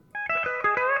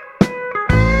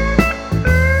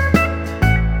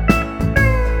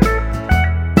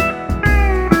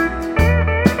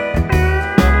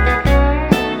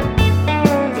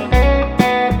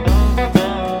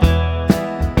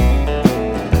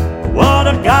 What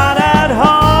I got at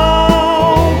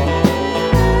home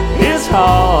is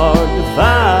hard to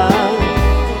find.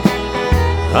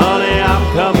 Honey,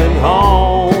 I'm coming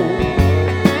home,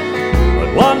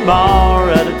 but one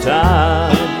bar at a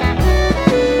time. I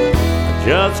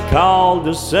just called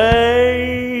to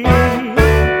say,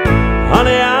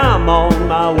 honey, I'm on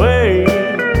my way.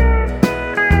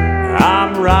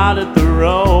 I'm right at the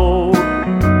road,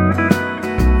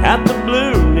 at the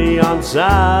blue neon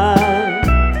sign.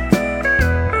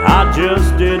 I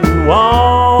just didn't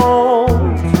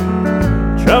want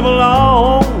trouble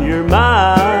on your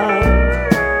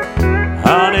mind.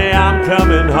 Honey, I'm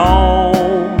coming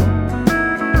home,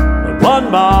 but one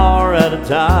bar at a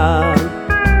time.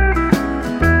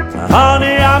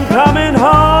 Honey, I'm coming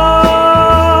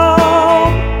home,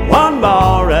 one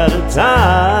bar at a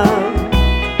time.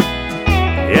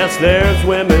 Yes, there's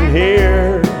women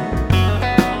here,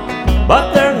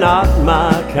 but they're not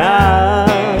my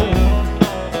kind.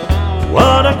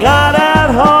 What I got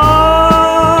at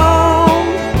home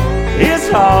is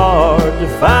hard to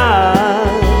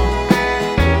find.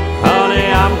 Honey,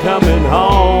 I'm coming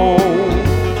home,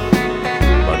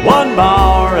 but one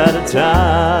bar at a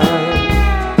time.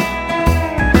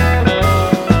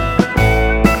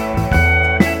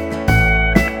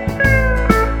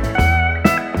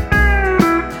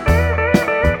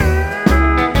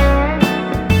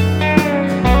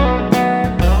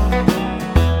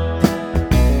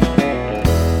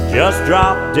 Just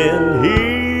dropped in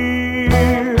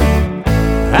here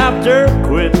after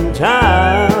quitting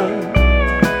time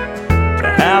to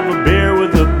have a beer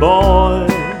with the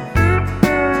boys.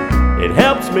 It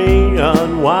helps me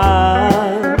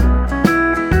unwind.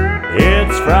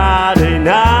 It's Friday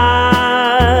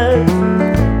night,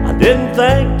 I didn't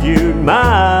think you'd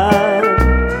mind,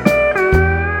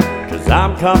 'cause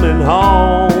I'm coming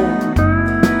home,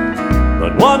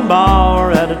 but one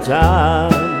bar at a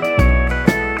time.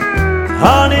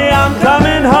 Honey, I'm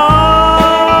coming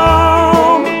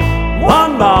home,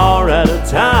 one bar at a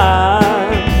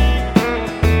time.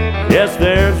 Yes,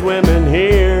 there's women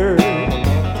here,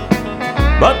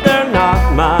 but they're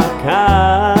not my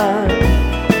kind.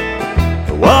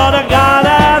 What I got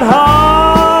at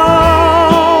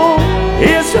home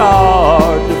is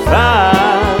hard to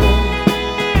find.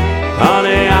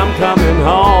 Honey, I'm coming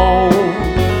home,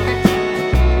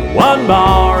 one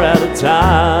bar at a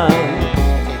time.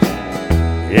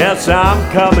 Yes,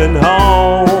 I'm coming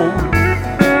home,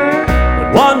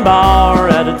 but one bar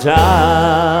at a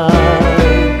time.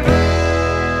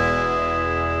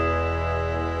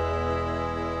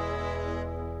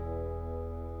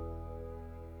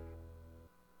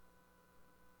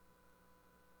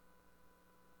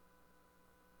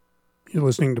 You're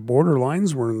listening to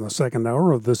Borderlines. We're in the second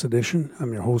hour of this edition.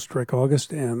 I'm your host, Rick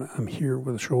August, and I'm here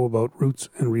with a show about roots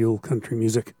and real country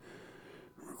music.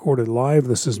 Recorded live,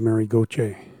 this is Mary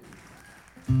Gauthier.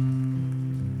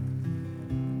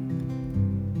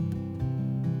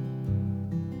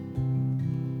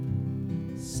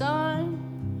 Son,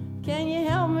 can you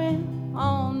help me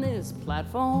on this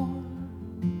platform?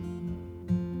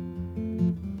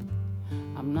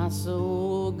 I'm not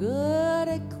so good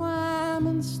at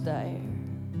climbing stairs.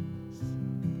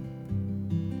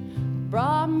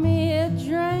 Brought me a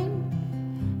drink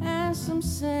and some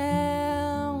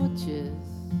sandwiches.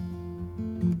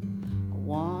 I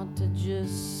want to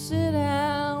just sit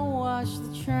down, watch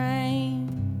the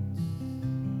trains.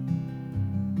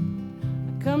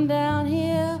 I come down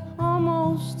here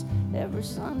almost every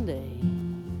Sunday.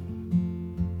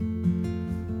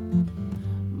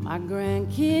 My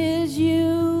grandkids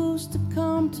used to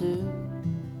come to.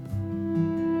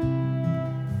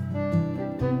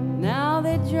 Now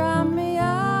they drop me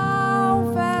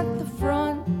off at the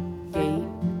front gate.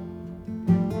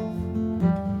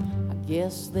 I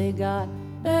guess they got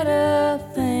better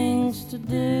things to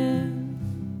do.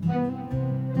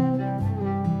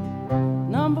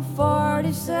 Number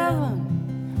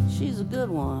 47, she's a good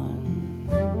one.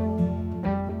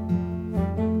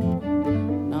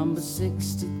 Number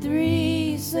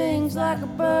 63 sings like a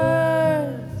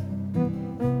bird.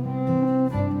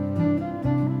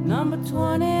 Number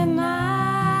 29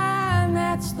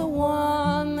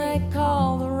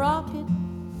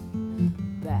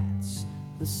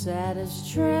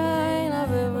 saddest train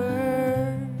I've ever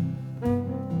heard.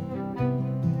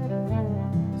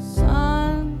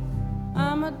 Son,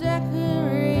 I'm a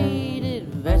decorated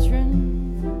veteran.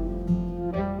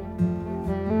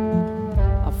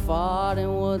 I fought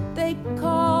in what they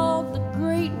called the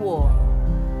Great War.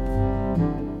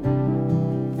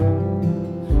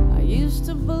 I used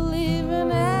to believe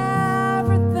in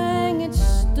everything it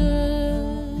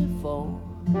stood for.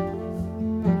 I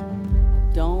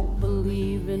don't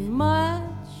believe in much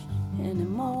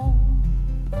anymore.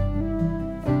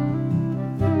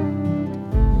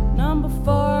 Number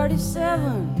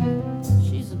 47,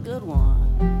 she's a good one.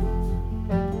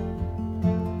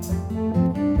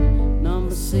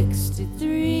 Number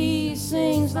 63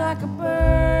 sings like a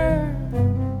bird.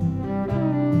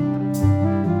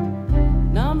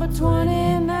 Number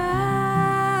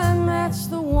 29, that's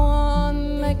the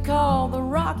one they call the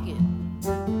Rocket.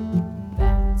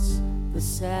 That's the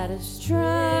saddest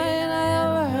train I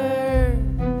ever heard.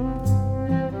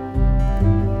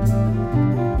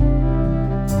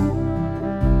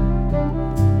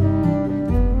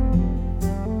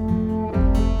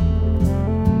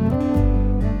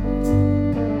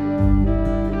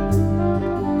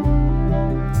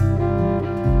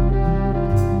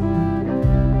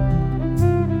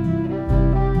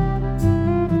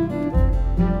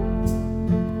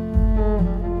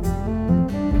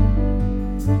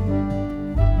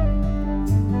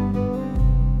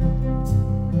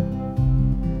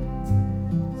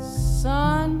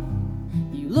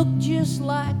 Just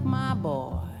like my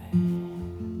boy.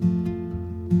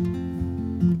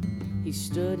 He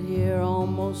stood here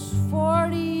almost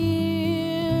 40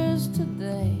 years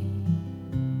today.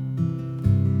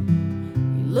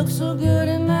 He looked so good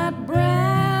in that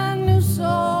brand new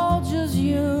soldier's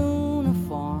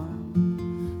uniform,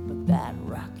 but that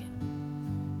rocket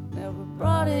never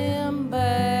brought him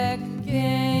back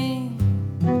again.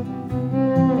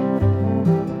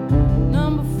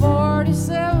 Number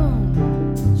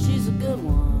 47, she's a good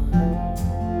one.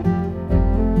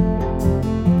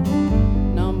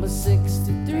 Number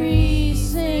 63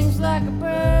 sings like a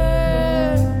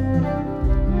bird.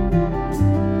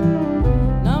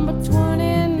 Number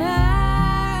 29,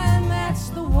 that's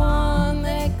the one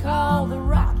they call the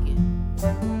Rocket.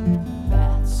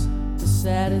 That's the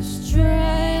saddest train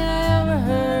I ever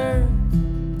heard.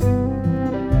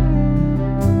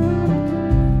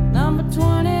 Number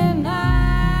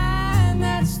 29,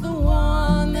 that's the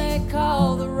one they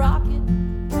call the Rocket.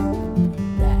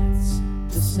 That's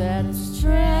the saddest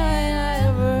train I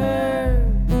ever heard.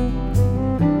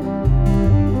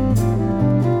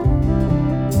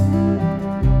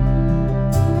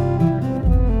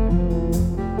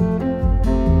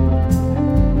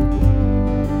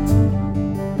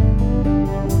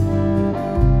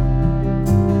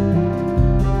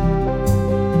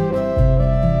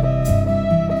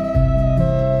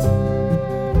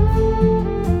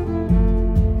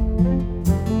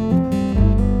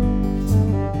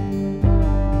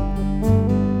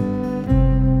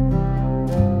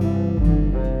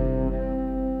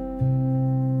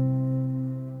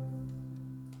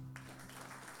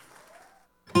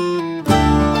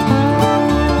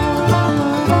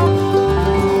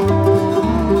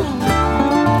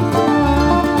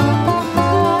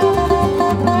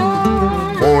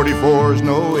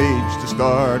 No age to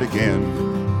start again.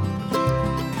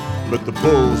 But the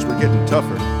bulls were getting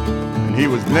tougher, and he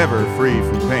was never free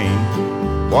from pain.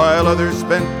 While others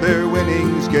spent their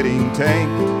winnings getting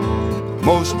tanked,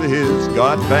 most of his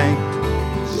got banked,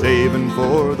 saving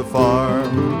for the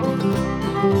farm.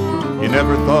 He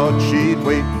never thought she'd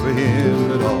wait for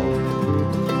him at all.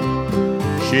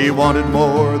 She wanted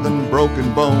more than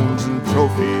broken bones and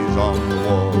trophies on the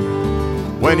wall.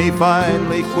 When he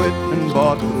finally quit and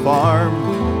bought the farm,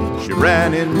 she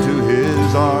ran into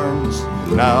his arms.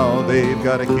 Now they've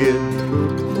got a kid.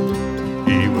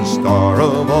 He was star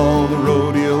of all the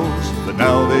rodeos, but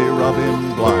now they rob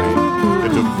him blind.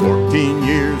 It took 14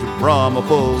 years of Brahma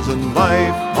bulls and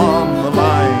life on the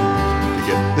line to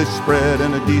get this spread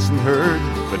and a decent herd,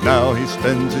 but now he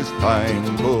spends his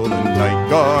time pulling night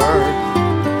guard.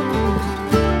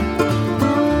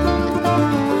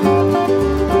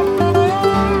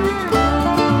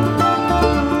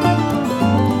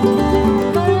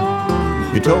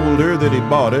 He told her that he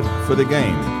bought it for the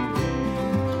game.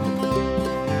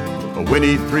 A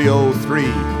Winnie 303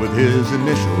 with his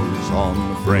initials on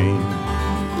the frame.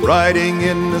 Riding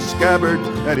in the scabbard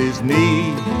at his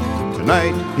knee.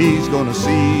 Tonight he's gonna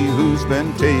see who's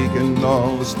been taking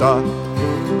all the stock.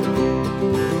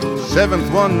 7th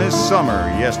one this summer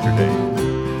yesterday.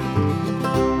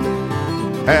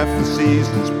 Half the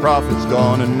season's profit's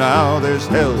gone and now there's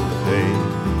hell to pay.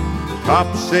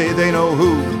 Cops say they know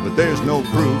who, but there's no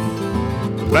proof.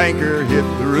 The banker hit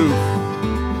the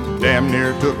roof, damn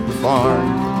near took the farm.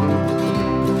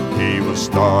 He was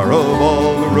star of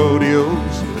all the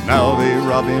rodeos, but now they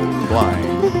rob him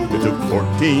blind. It took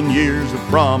 14 years of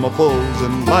Brahma bulls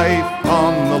and life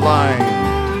on the line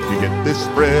to get this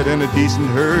spread in a decent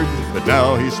herd, but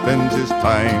now he spends his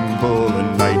time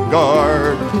pulling night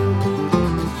guard.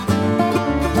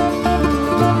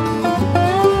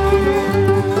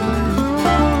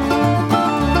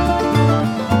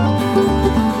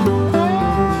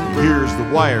 Here's the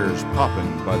wires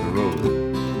popping by the road.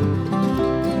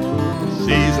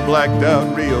 Sees a blacked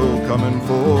out Rio coming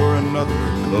for another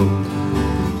load.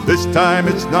 This time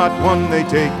it's not one they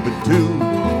take but two.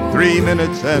 3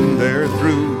 minutes and they're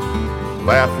through,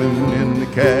 laughing in the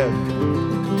cab.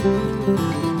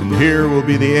 And here will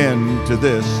be the end to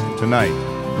this tonight,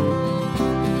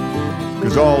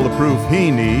 'cause all the proof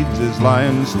he needs is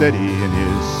lying steady in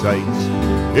his sights.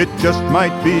 It just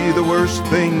might be the worst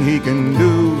thing he can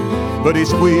do, but he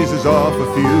squeezes off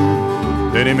a few,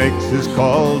 then he makes his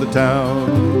call to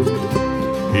town.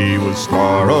 He was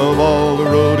star of all the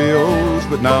rodeos,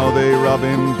 but now they rob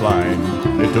him blind.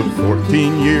 It took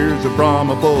 14 years of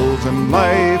Brahma bulls and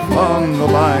life on the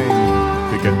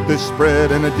line to get this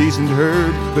spread in a decent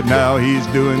herd, but now he's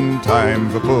doing time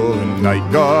for pulling night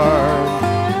guard.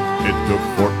 It took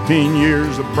 14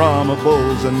 years of Brahma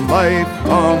bulls and life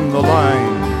on the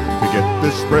line to get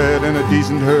this spread in a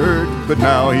decent herd, but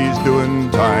now he's doing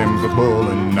time for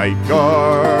pulling night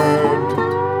guard.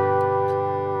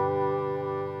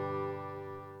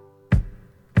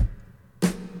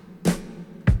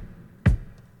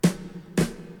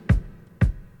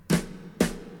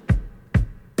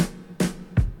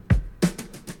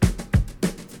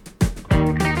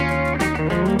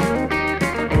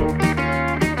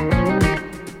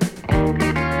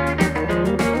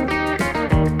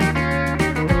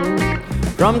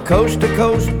 From coast to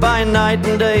coast by night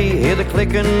and day, hear the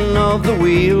clicking of the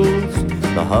wheels,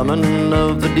 the humming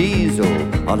of the diesel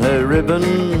on her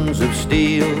ribbons of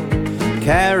steel,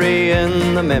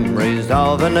 carrying the memories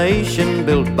of a nation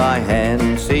built by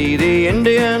hand. See the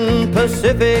Indian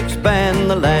Pacific span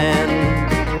the land.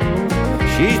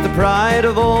 She's the pride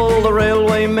of all the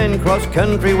railway men cross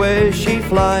country where she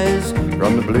flies,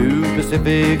 from the blue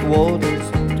Pacific waters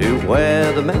to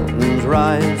where the mountains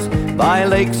rise, by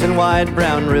lakes and wide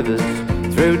brown rivers,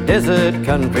 through desert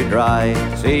country dry.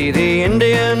 See the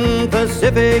Indian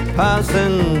Pacific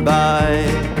passing by.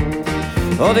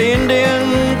 Oh, the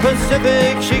Indian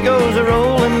Pacific, she goes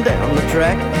a-rolling down the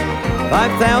track.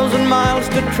 5,000 miles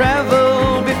to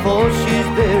travel before she's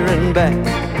there and back.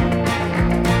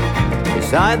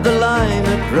 Beside the line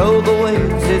that drove the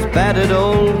waves, his battered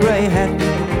old grey hat,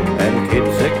 and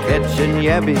kids are catching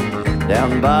yabbies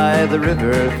down by the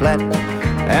river flat.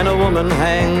 And a woman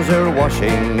hangs her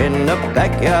washing in a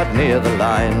backyard near the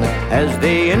line as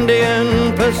the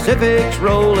Indian Pacific's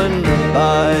rolling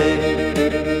by.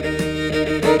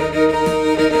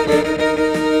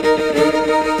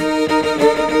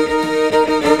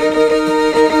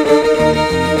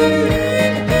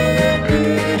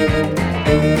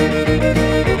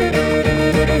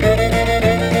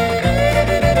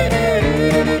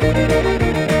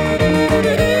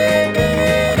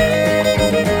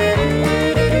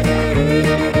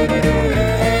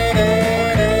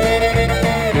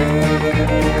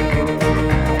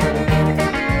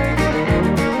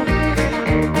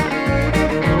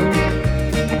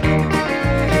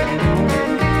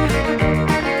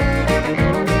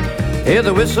 Hear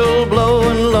the whistle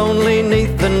blowing lonely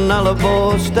neath the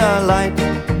Nullarbor starlight,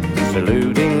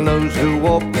 saluting those who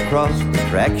walk across the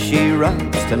track she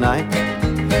rides tonight,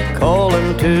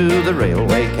 calling to the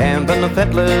railway camp and the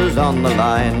fettlers on the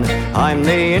line. I'm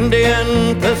the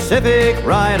Indian Pacific,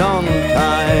 right on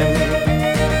time.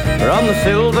 From the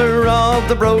silver of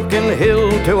the broken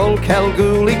hill to old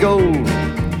Kalgoorlie gold,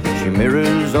 she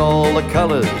mirrors all the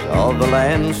colours of the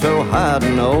land so hard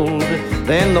and old.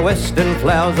 Then the western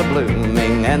flowers are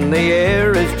blooming and the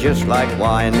air is just like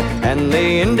wine, and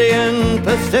the Indian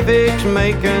Pacific's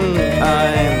making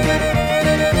time.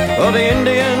 Oh, the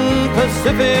Indian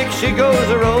Pacific, she goes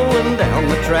a-rolling down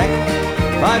the track.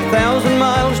 5,000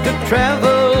 miles to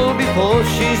travel before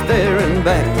she's there and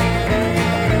back.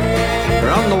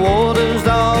 From the waters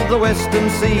of the western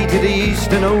sea to the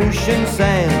eastern ocean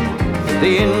sand,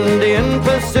 the Indian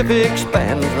Pacific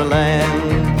spans the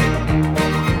land.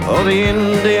 Oh, the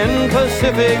Indian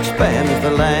Pacific spans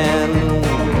the land.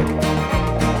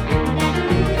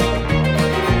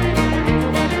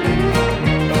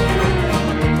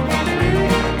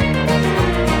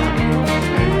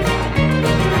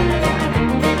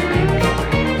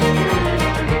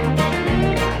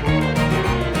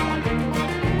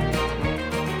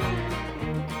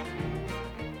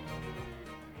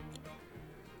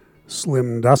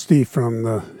 Slim Dusty from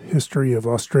the history of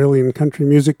Australian country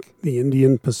music, the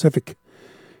Indian Pacific.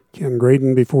 Ken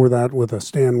Graydon before that with a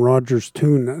Stan Rogers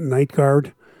tune, Night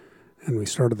Guard. And we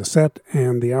started the set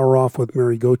and the hour off with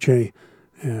Mary Gauthier,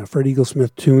 Fred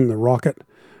Eaglesmith tune, The Rocket,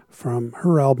 from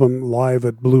her album Live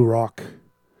at Blue Rock.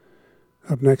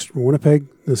 Up next from Winnipeg,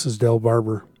 this is Del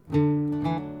Barber.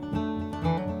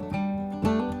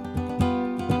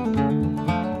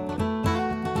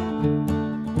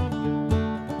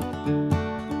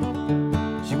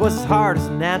 She was as hard as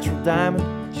a natural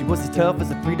diamond. She was as tough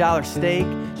as a $3 steak.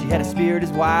 She had a spirit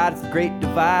as wide as the Great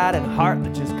Divide and a heart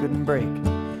that just couldn't break.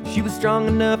 She was strong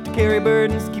enough to carry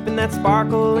burdens, keeping that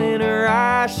sparkle in her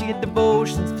eyes. She had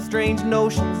devotions for strange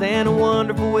notions and a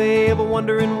wonderful way of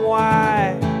wondering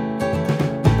why.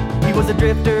 He was a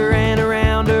drifter and a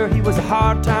rounder. He was a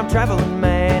hard time traveling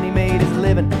man. He made his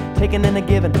living taking and a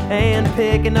giving and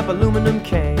picking up aluminum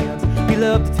cans. He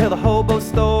loved to tell the hobo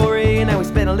story, and now he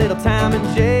spent a little time in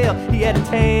jail. He had a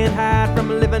tan hide from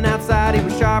living outside. He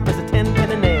was sharp as a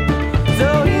 10-penny nail.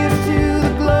 So here's to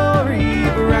the glory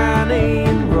of Ronnie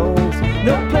and Rose.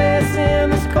 No place in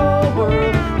this cold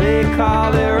world they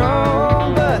call their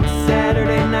own. But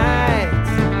Saturday nights,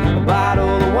 a bottle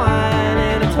of wine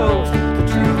and a toast to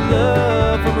true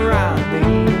love from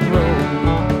Ronnie and Rose.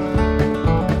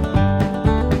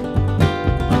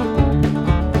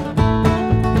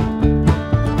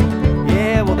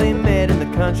 Yeah, well they met in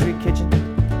the country kitchen,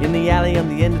 in the alley on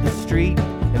the end of the street.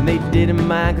 And they didn't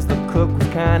mind cause the cook was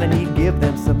kind and he'd give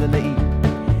them something to eat.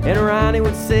 And Ronnie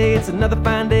would say it's another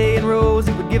fine day, and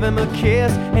Rosie would give him a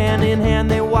kiss. Hand in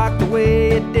hand they walked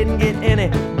away, it didn't get any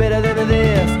better than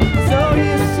this. So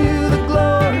here's to the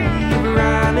glory of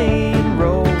Ronnie and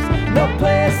Rose. No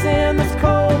place in this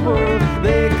cold world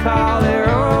they call their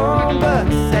own. But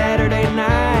Saturday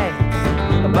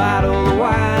nights, a bottle of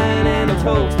wine and a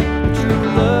toast to true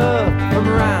love from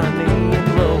Ronnie and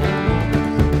Rose.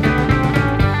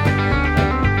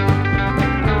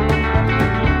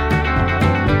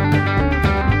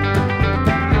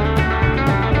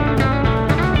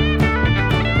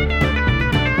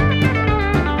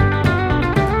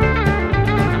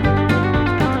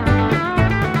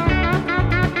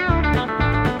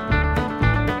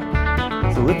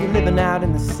 Out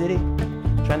in the city,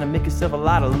 trying to make yourself a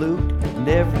lot of loot, and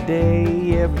every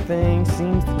day everything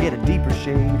seems to get a deeper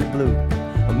shade of blue.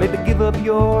 Or maybe give up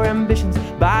your ambitions,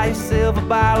 buy yourself a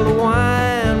bottle of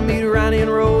wine, meet Ronnie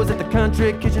and Rose at the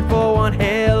country kitchen for one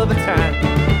hell of a time.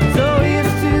 So here's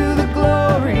to the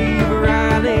glory of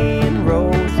Ronnie and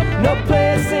Rose. No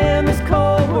place in this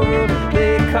cold world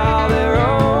they call their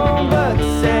own. But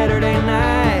Saturday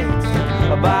nights,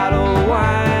 a bottle of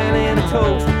wine and a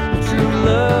toast to true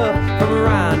love from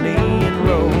Ronnie and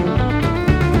Rose.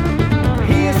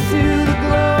 Here's to the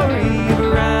glory of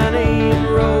Ronnie and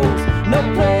Rose. No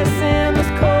place in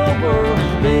this cold world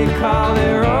they call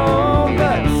their own.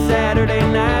 But Saturday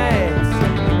nights,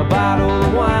 a bottle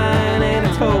of wine and a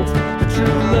toast to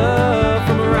true love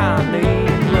from Ronnie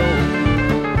and Rose.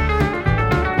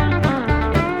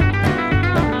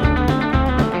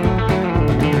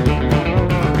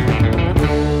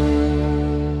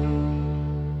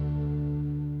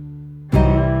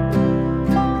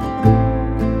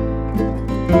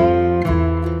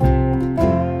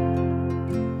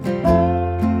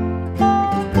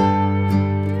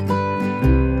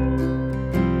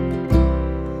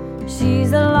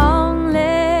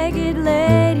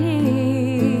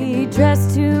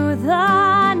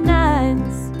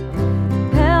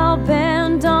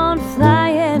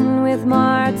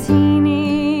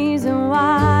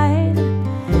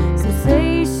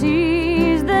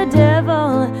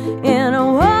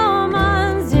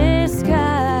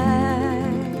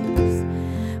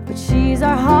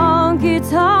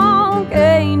 Tonk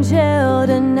angel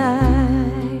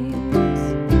tonight.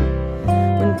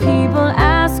 When people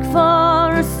ask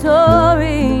for a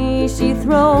story, she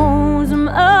throws them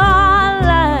a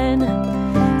line.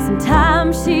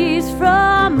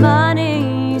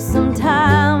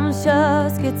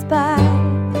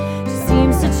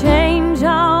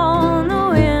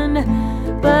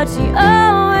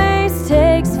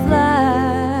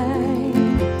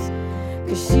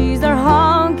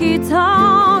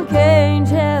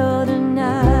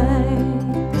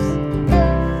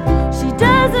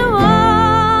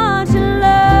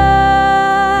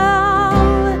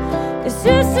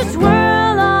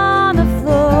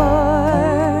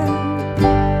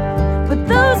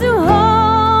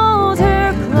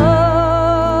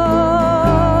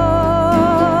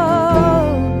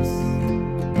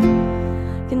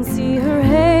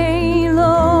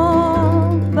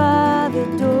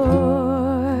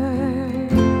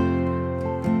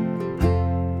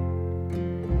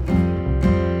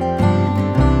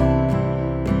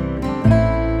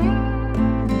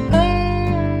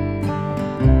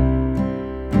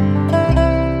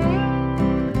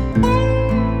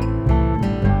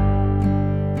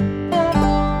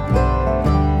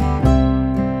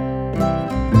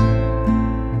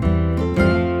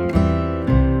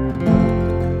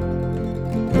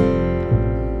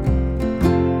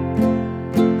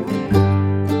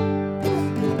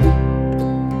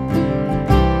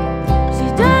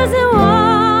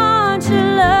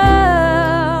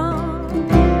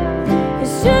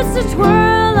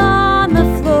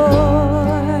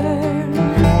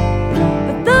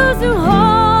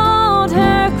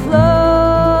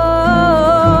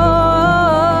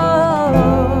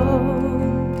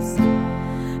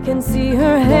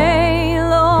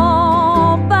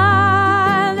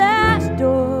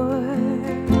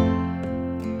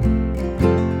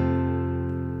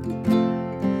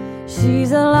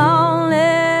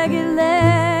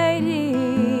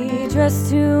 dressed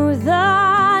to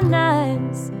the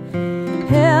nines,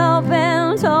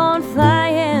 hell-bent on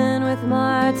flying with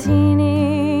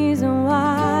martinis and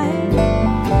wine.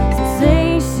 Some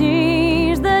say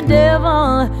she's the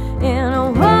devil in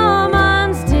a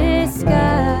woman's disguise,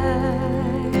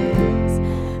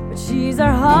 but she's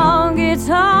our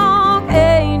honky-tonk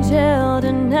angel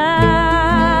tonight.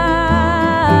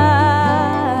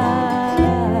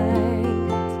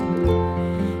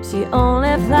 She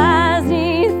only flies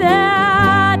neath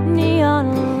that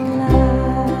neon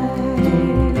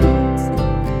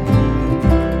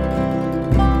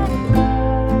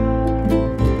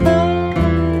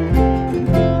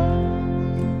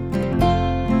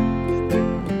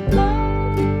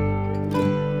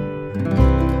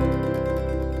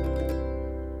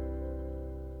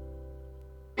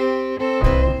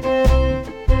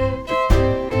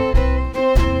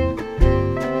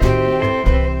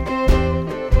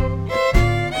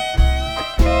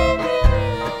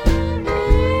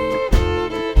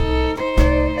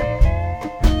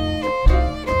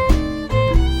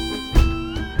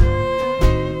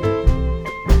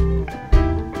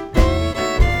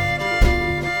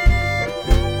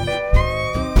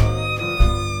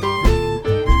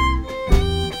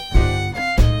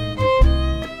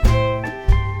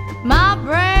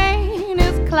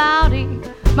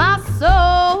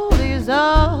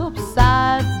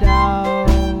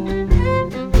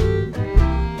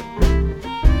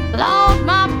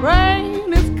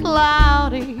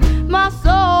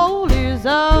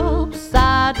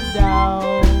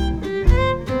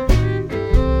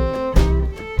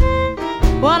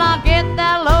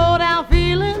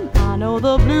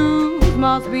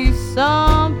must be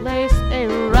someplace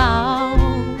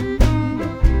around.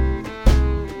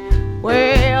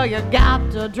 Well, you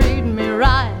got to treat me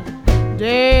right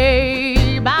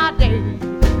day by day.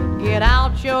 Get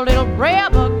out your little prayer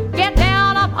book, get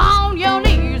down upon your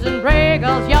knees and pray,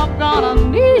 'cause you're gonna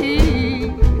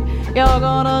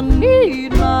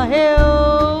need my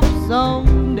help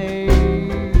someday.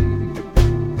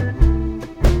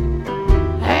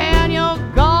 And you're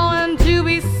going to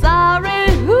be sorry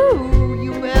who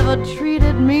you ever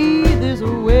treated me this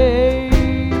way.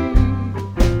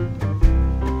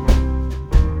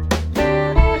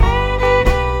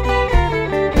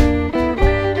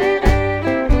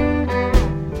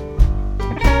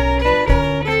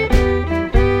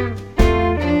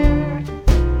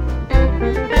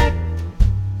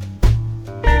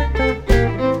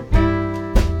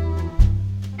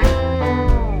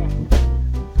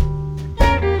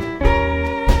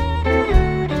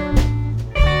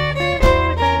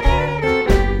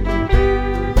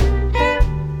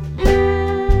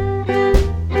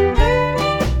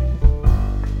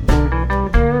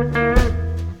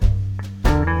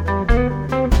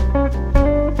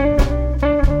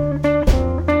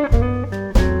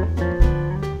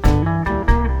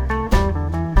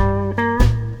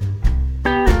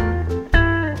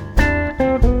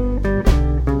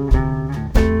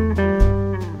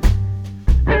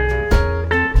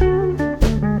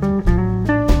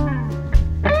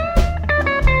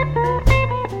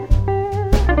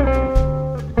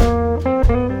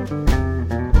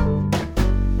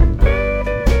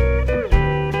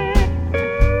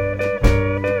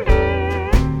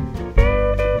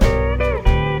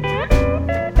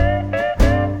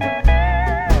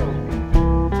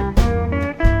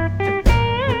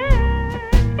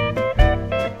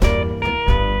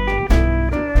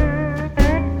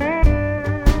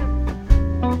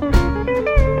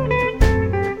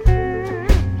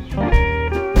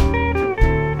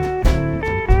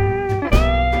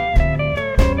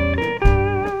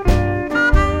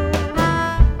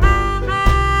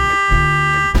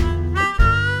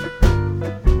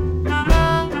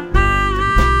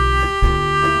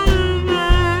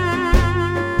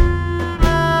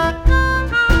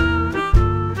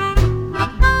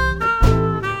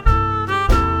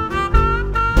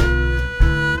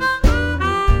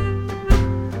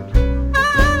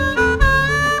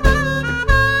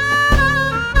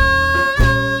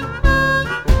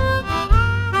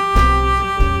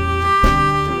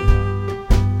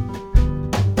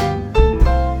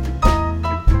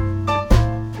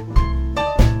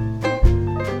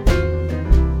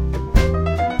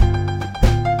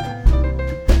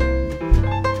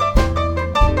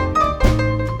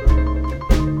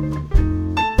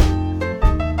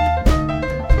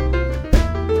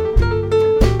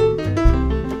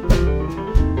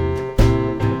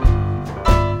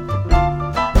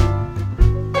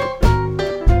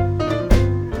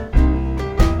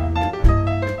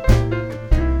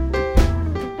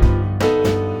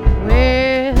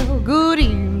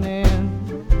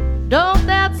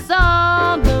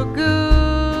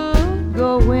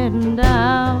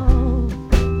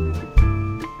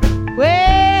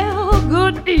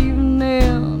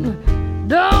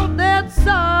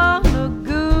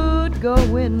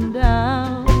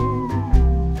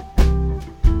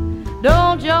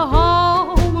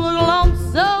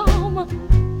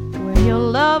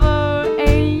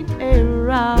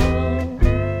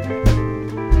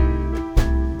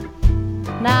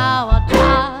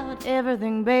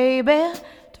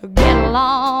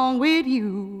 along with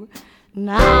you.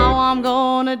 Now I'm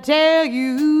gonna tell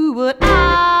you what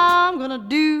I'm gonna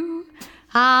do.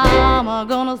 I'm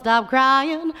gonna stop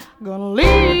crying, gonna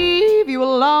leave you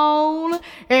alone.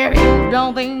 If you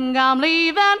don't think I'm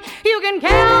leaving, you can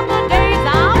count the days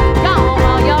I'm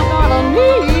gone.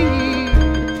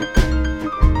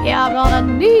 You're gonna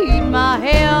need my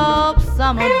help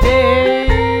someday.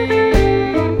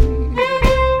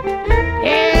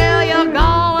 Yeah, you're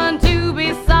going to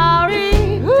be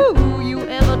sorry who you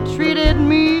ever treated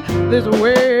me this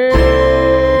way.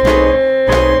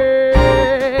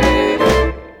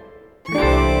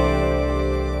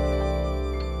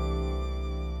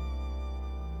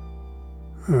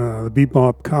 The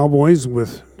Bebop Cowboys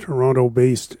with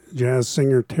Toronto-based jazz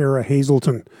singer Tara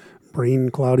Hazelton, Brain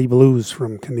Cloudy Blues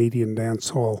from Canadian Dance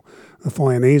Hall. The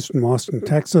Flyin' A's from Austin,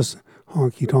 Texas,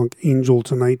 Honky Tonk Angel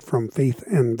Tonight from Faith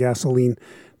and Gasoline.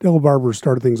 Della Barber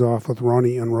started things off with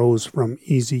Ronnie and Rose from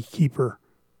Easy Keeper.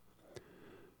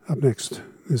 Up next,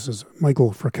 this is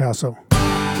Michael Fracasso.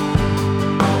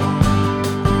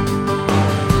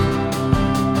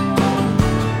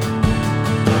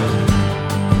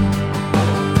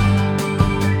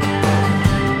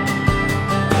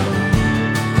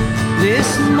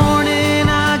 This morning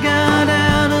I got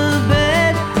out of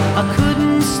bed, I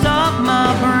couldn't stop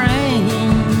my brain.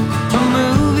 A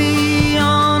movie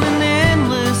on an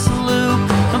endless loop,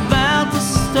 about to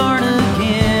start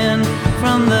again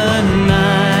from the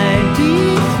night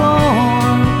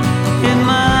before. It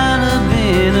might have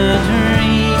been a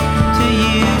dream till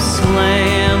you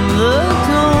slam the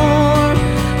door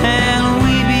and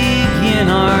we begin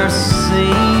our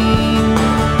scene.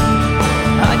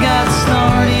 I got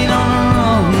started on the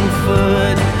wrong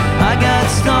foot. I got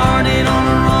started on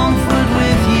the wrong foot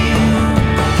with you.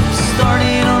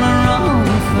 Started on the wrong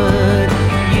foot.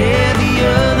 Yeah, the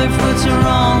other foot's the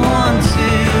wrong one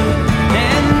too.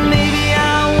 And maybe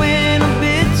I went a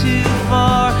bit too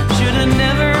far. Should've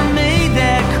never made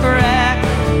that crack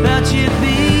about you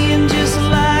being just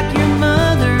like your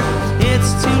mother.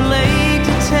 It's too late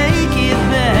to take it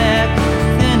back.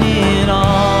 Then it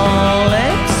all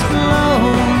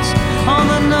explodes on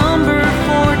the number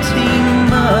 14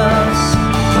 bus.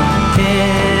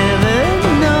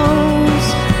 Heaven knows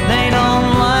they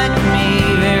don't like me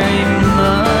very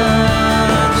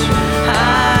much.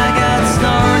 I got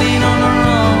started on the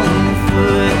wrong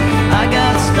foot. I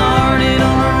got started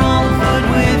on the wrong foot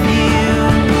with you.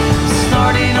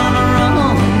 Started on the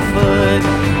wrong foot.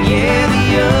 Yeah, the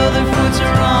other foot's the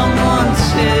wrong one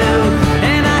too.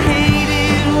 And I hate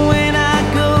it when I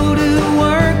go to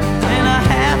work and I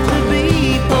have to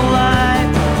be polite.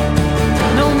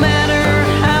 No matter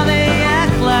how they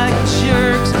act like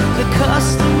jerks, the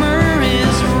customer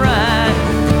is right.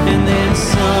 And then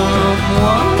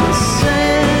someone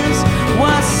says,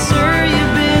 why sir,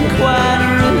 you've been quite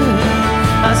rude.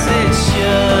 I said,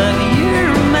 shut your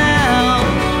mouth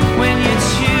when you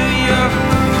chew your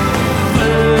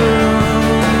food.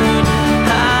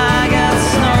 I got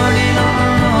started on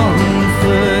the wrong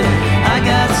foot. I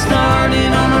got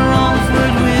started on the wrong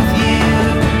foot with you.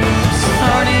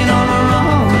 Started on the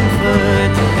wrong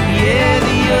foot. Yeah,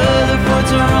 the other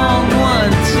foot's the wrong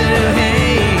one too. Hey.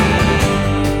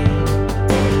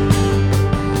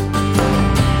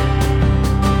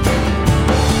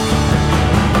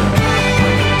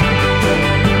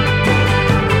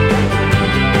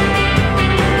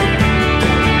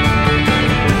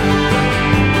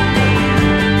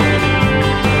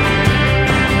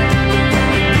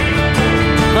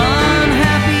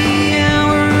 Unhappy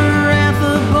hour at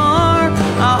the bar,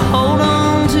 I'll hold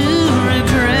on to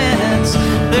regrets.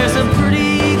 There's a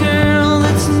pretty girl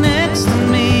that's next to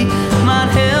me, might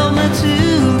help me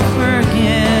to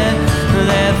forget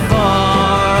that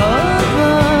far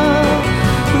above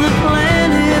the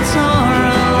planets are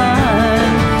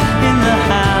aligned in the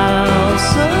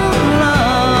house of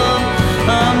love,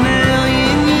 a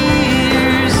million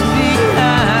years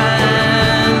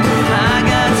behind. I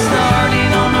got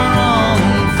started on the wrong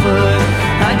foot.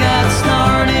 I got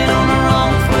started on the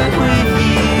wrong foot with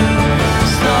you.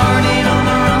 Started on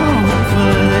the wrong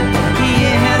foot.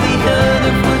 Yeah, the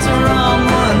other foot's the wrong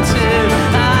one too.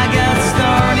 I got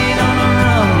started on the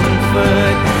wrong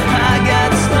foot. I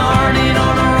got started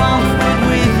on the wrong foot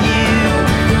with you.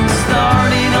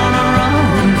 Started on the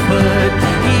wrong foot.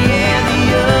 Yeah, the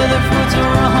other foot's the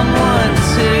wrong one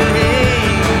too. Hey.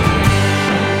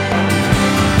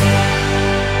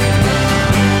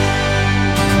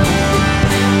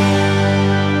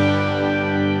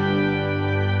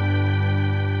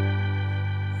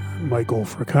 Michael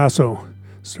Fracasso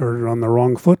started on the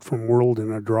wrong foot from World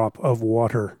in a Drop of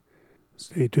Water.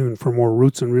 Stay tuned for more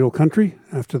Roots and Real Country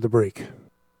after the break.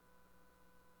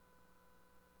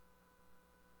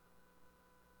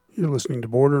 You're listening to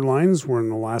Borderlines. We're in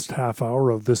the last half hour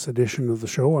of this edition of the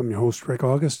show. I'm your host, Rick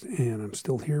August, and I'm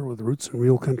still here with Roots and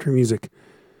Real Country Music.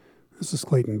 This is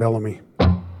Clayton Bellamy.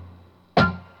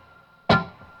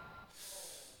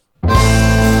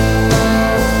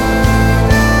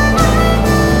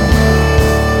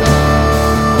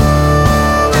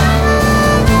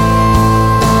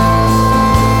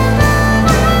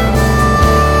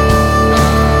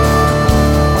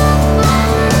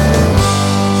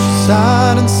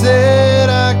 Sighed and said,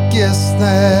 I guess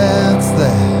that's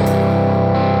that.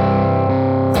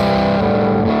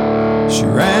 She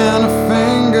ran her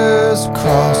fingers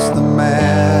across the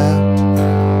map.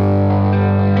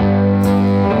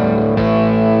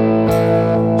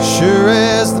 Sure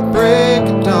as the break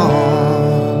of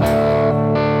dawn,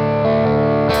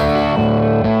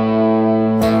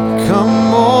 come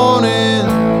morning,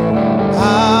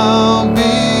 I'll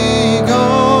be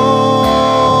gone.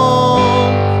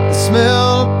 The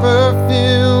smell of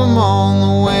perfume on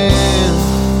the wind,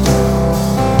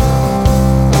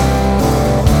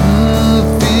 the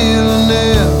feeling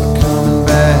never coming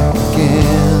back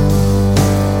again.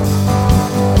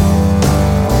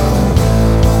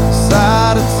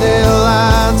 Side of tail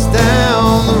lights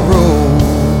down the road,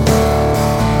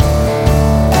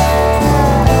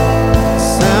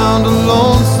 sound of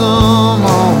lonesome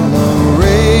on the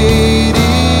radio.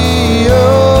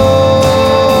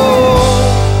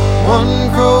 One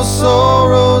crow's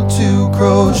sorrow, two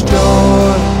crows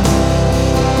joy,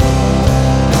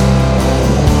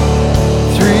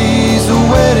 three's a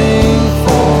wedding,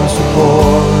 four's a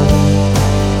boy.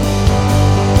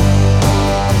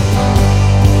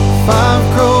 Five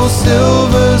crows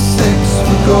silver, six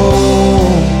for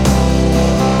gold,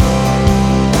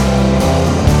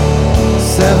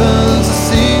 seven's a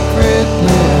secret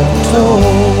never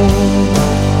told.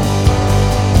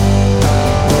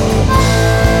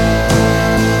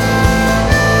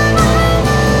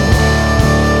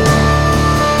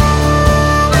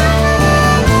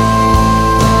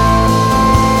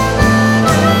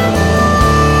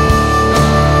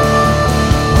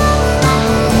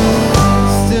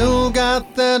 Still got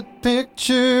that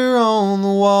picture on the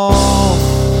wall,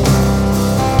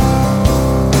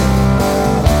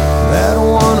 that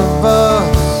one of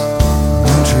us in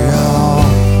Montreal.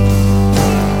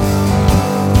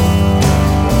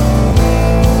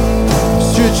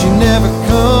 Should she never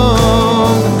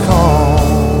come to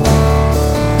call,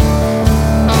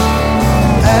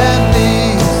 at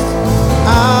least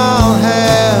I'll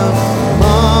have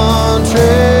Montreal.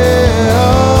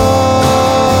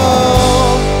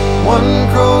 One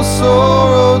crow's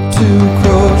sorrow, two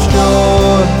crows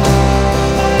joy,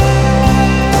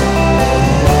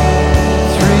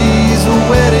 three's a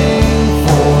wedding,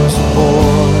 four's a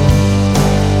boy.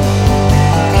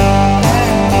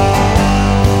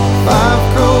 Five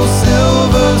crows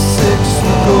silver, six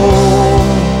for gold,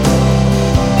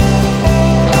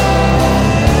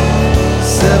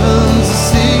 seven's a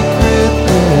secret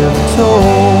never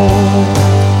told.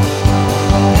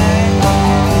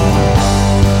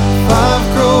 Five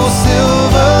crows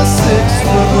silver, six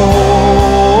for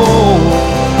gold,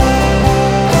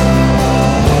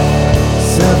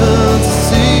 seven's a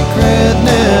secret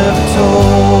never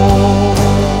told.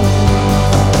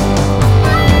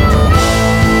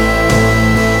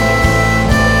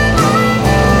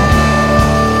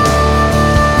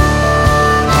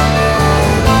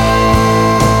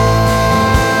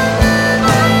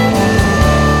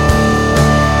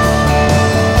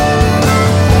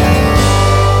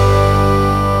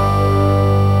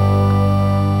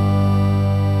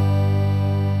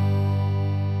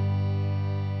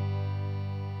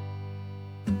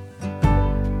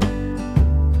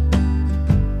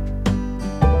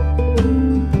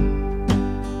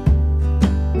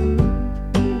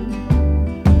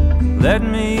 Let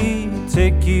me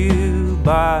take you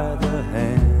by the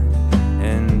hand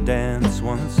and dance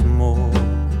once more.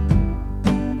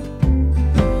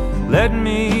 Let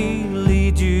me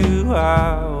lead you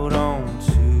out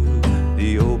onto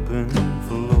the open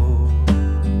floor.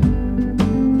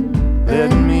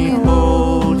 Let me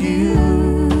hold you.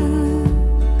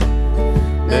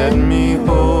 Let me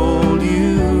hold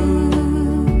you.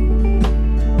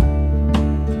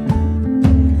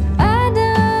 I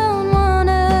don't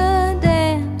wanna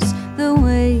dance the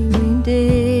way we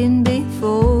did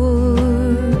before.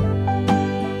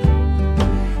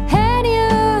 Had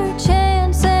your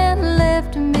chance and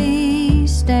left me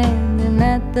standing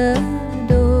at the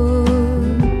door.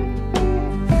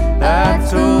 I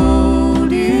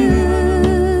told you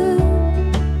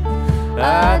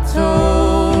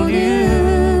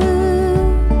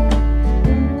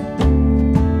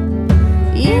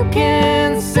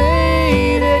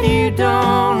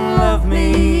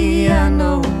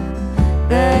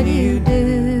that you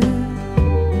do.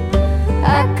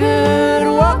 I could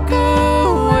walk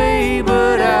away,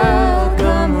 but I'll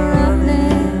come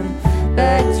running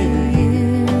back to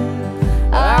you.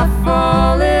 I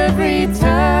fall every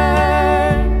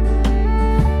time.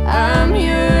 I'm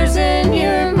yours and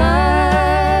you're mine.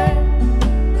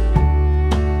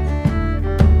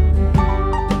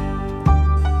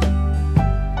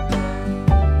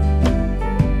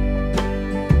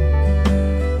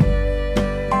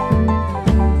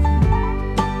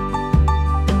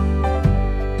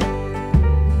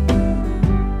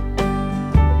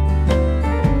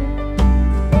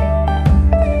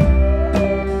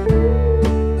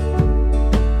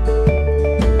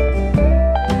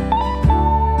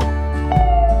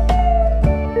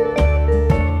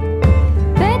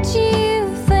 Bet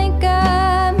you think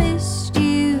I missed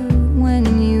you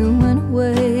when you went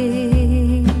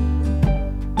away.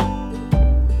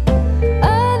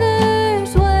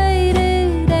 Others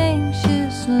waited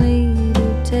anxiously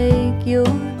to take your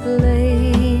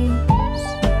place.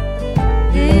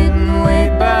 Didn't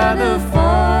wait by the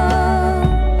phone.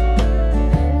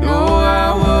 No,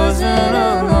 I wasn't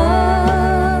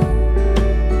alone.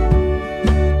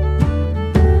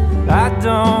 I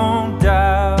don't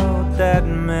doubt that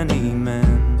many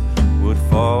men would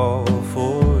fall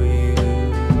for you.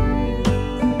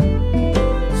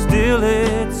 Still,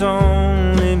 it's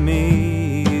only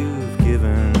me you've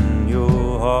given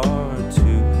your heart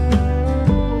to.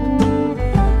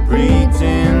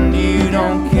 Pretend you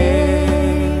don't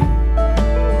care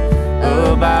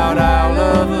about our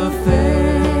love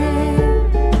affair.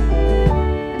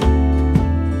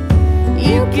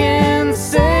 You can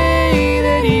say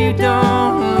that you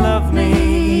don't love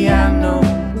me, I know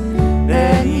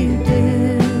that you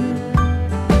do.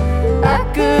 I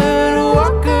could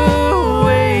walk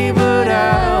away, but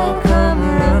I'll come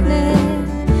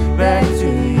running back to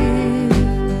you.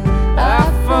 I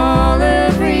fall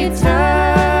every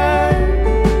time.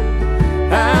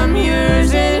 I'm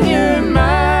yours and you're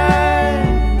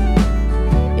mine.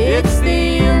 It's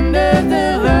the end of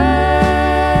the line.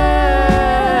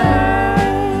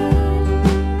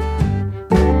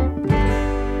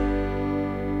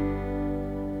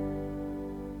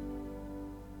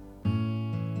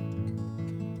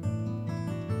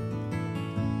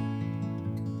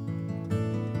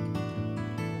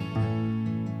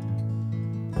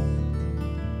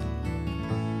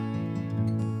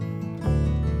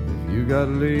 If you got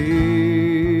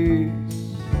lace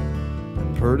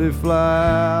and pretty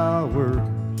flowers,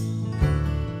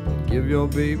 give your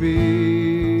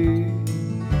baby,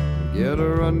 get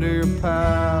her under your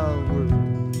power.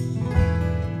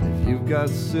 If you've got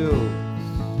silks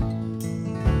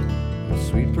and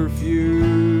sweet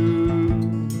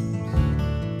perfumes,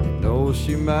 you know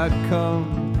she might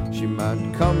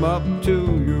come up to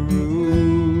your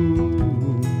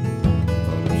room.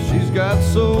 But if she's got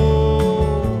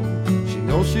soul, she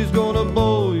knows she's gonna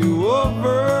bowl you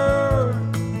over.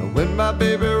 And when my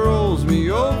baby rolls me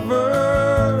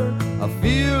over, I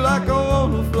feel like I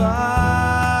wanna fly.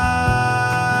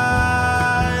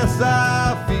 Yes,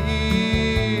 I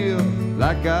feel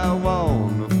like I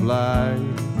wanna fly.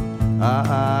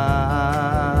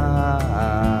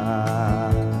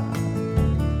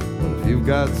 But if you've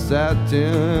got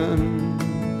satins,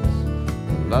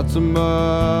 lots of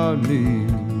money,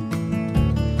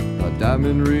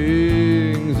 diamond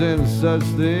rings and such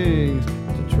things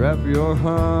to trap your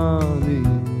honey.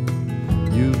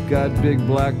 You've got big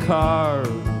black cars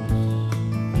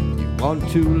you want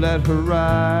to let her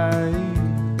ride.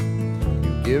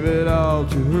 You give it all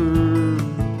to her,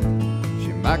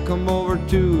 she might come over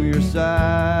to your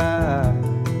side.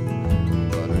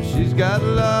 But if she's got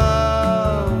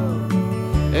love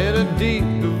and a deep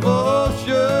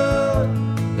devotion,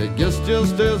 they just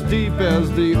as deep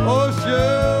as the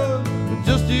ocean,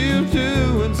 just you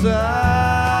two inside,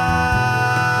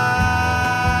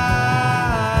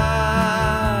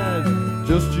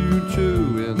 just you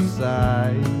two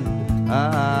inside.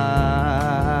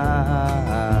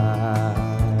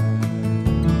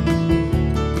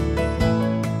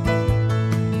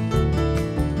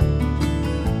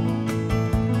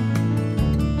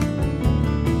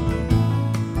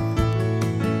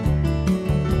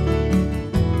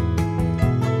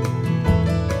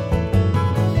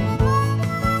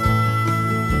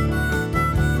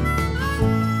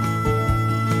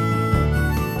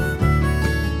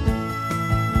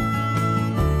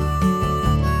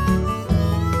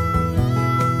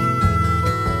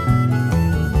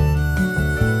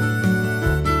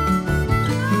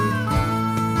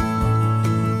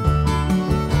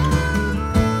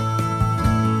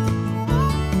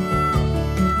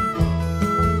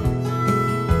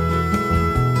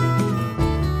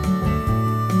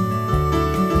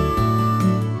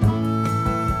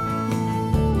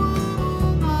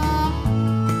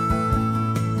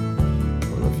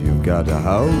 got a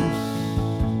house,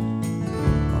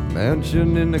 a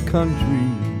mansion in the country.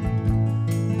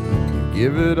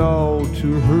 Give it all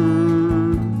to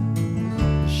her,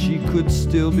 she could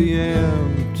still be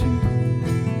empty.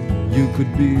 You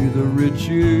could be the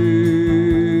richest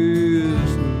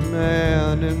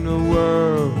man in the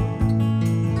world,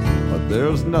 but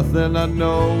there's nothing I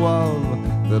know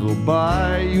of that'll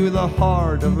buy you the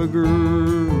heart of a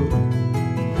girl.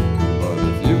 But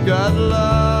if you've got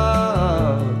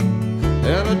love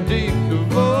and a deep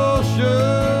devotion,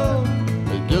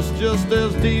 just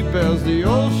as deep as the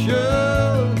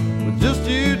ocean, with just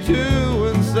you two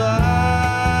inside,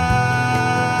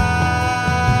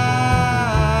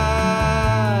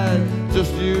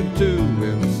 just you two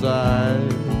inside.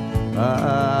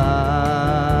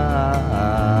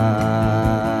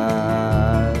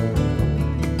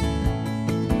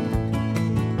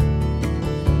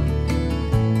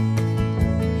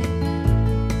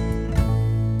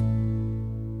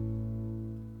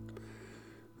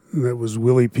 That was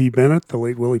Willie P. Bennett, the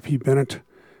late Willie P. Bennett,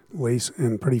 Lace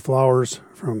and Pretty Flowers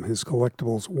from his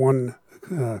Collectibles One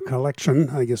collection.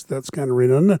 I guess that's kind of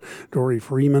redundant. Dory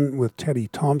Freeman with Teddy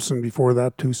Thompson before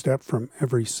that, two-step from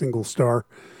Every Single Star.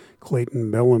 Clayton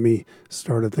Bellamy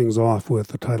started things off with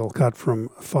the title cut from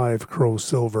Five Crow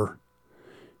Silver.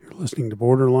 You're listening to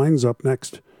Borderlines. Up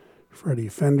next, Freddie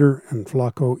Fender and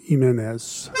Flaco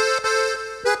Jimenez.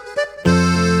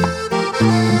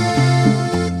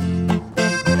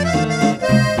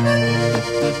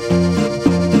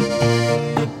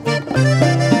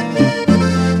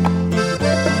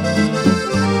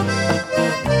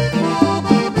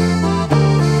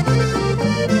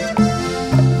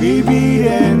 Vivir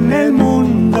en el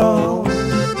mundo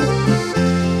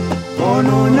con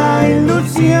una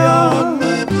ilusión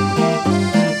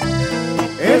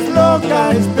es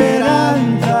loca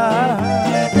esperanza,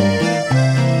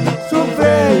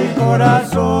 sufre el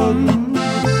corazón.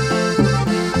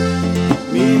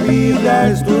 Mi vida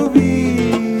es tu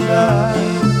vida,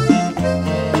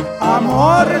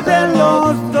 amor de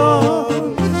los dos.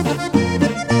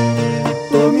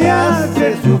 Tú me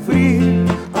haces sufrir,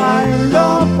 ay,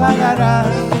 lo pagarás,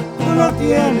 tú no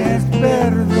tienes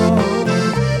perdón.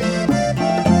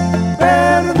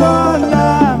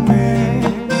 Perdóname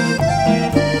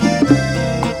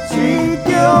si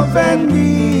te he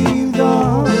ofendido,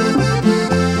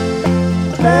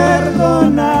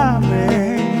 perdóname,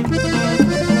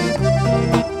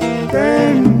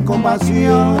 ten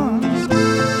compasión.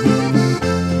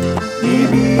 Mi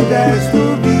vida es tu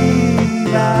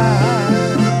vida,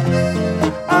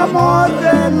 amor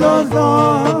de los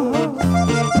dos.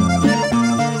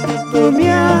 Tú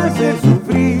me haces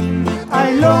sufrir,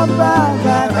 ay, lo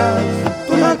pagarás,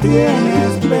 tú no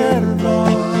tienes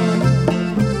perdón.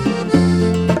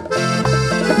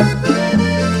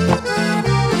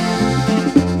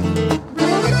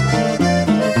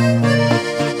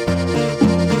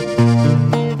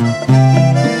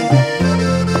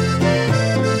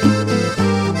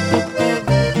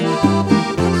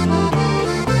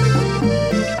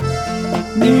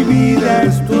 Mi vida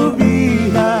es tu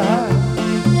vida,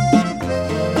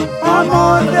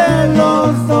 amor de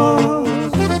los dos.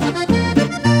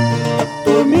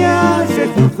 Tú me haces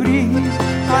sufrir,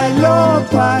 ay, lo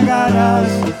pagarás,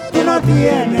 tú no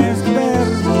tienes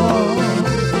perdón.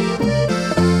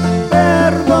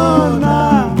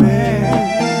 Perdóname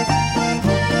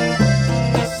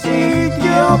si te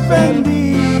he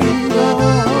ofendido,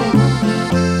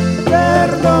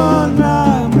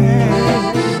 perdóname,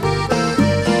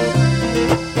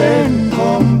 ten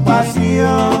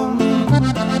compasión.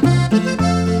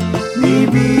 Mi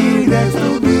vida es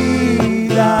tu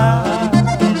vida,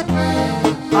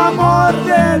 amor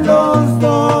de los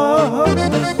dos.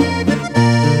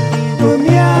 Tú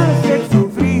me haces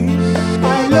sufrir,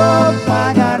 ay, lo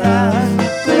pagarás,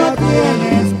 tú no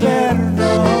tienes perdón.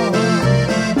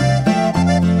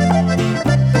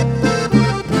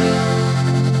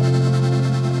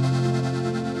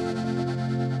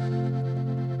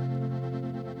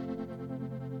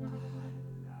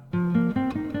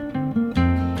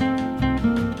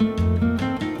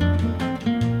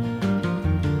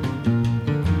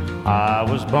 I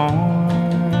was born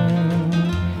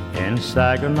in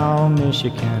Saginaw,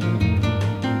 Michigan.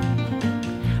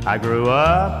 I grew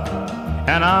up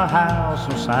in a house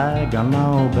in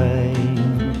Saginaw Bay.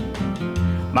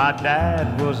 My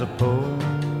dad was a poor,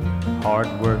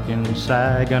 hard-working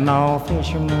Saginaw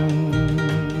fisherman.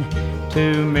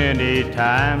 Too many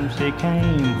times he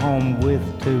came home with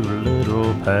too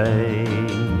little pay.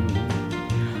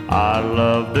 I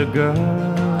loved a girl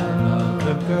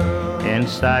in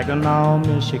Saginaw,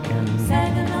 Michigan.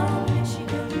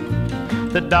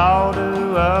 the daughter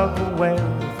of a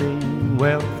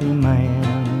wealthy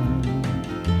man.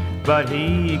 But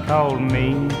he called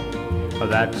me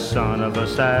that son of a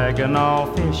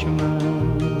Saginaw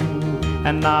fisherman,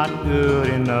 and not good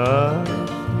enough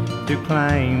to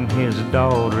claim his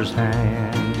daughter's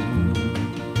hand.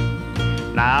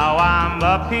 Now I'm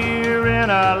up here in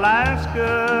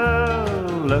Alaska,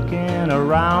 looking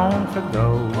around for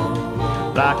gold.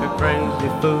 Like a crazy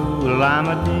fool, I'm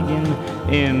a-digging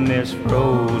in this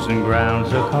frozen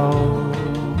grounds of cold.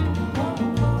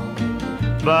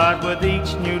 But with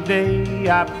each new day,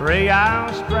 I pray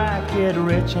I'll strike it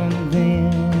rich, and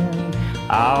then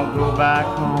I'll go back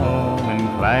home and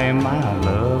claim my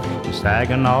love in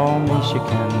Saginaw,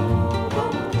 Michigan.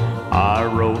 I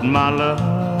wrote my love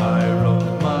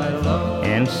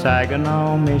in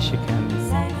Saginaw, Michigan.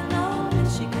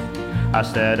 I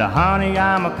said, honey,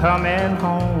 I'm a-coming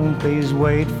home, please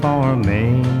wait for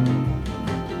me.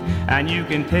 And you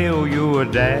can tell your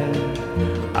dad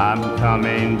I'm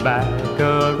coming back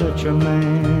a richer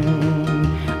man.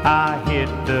 I hit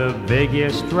the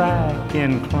biggest rack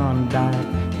in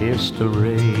Klondike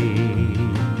history.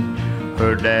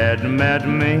 Her dad met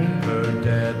me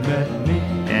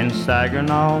in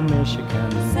Saginaw, Michigan.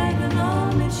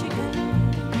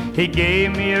 He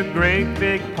gave me a great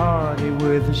big party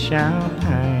with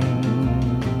champagne.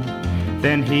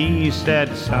 Then he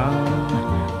said,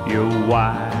 son, you're a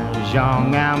wise,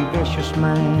 young, ambitious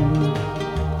man.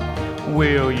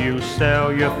 Will you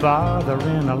sell your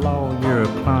father-in-law your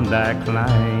Klondike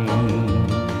claim?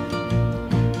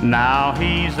 Now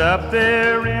he's up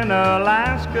there in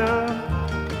Alaska,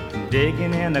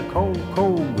 digging in the cold,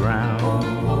 cold ground.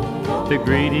 The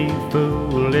greedy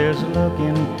fool is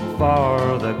looking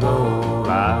for the gold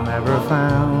I never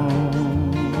found.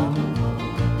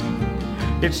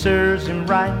 It serves him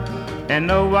right, and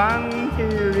no one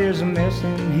here is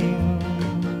missing him,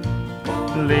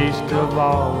 least of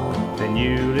all the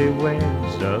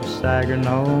newlyweds of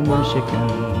Saginaw, Michigan.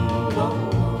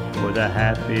 We're the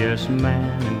happiest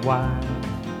man and wife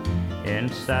in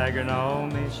Saginaw,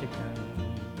 Michigan.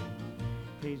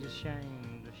 He's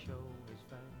ashamed to show his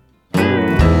face.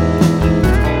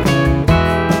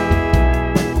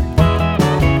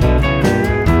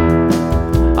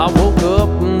 I woke up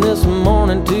this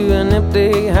morning to an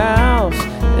empty house.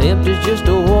 Empty's just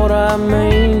what I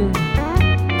mean.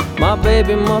 My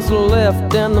baby must have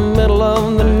left in the middle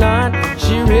of the night.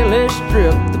 She really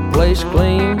stripped the place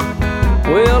clean.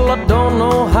 Well, I don't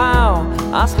know how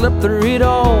I slept through it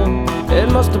all. It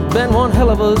must have been one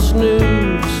hell of a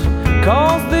snooze,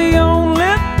 'cause the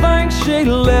only thing she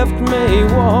left me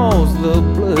was the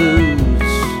blues.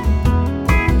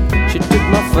 She took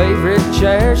my favorite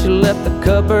chair, she left the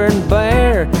cupboard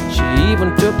bare. She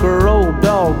even took her old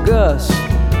dog Gus.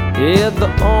 Yeah, the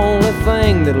only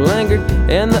thing that lingered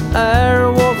in the air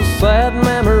was a sad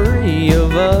memory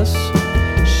of us.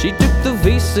 She took the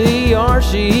VCR,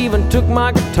 she even took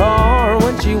my guitar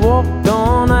when she walked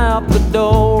on out the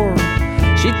door.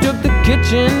 She took the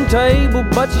kitchen table,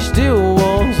 but she still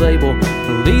was able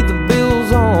to leave the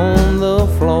bills on the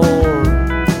floor.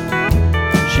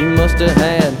 She must have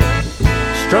had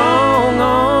strong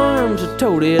arms that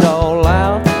toted it all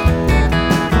out.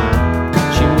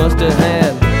 She must have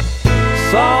had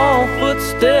soft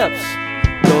footsteps,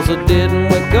 'cause I didn't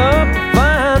wake up to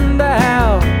find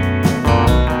out.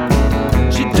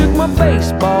 She took my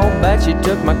baseball bat, she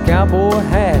took my cowboy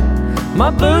hat,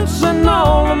 my boots and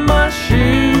all of my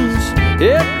shoes.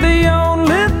 Yet the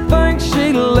only thing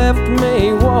she left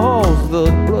me was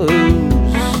the blues.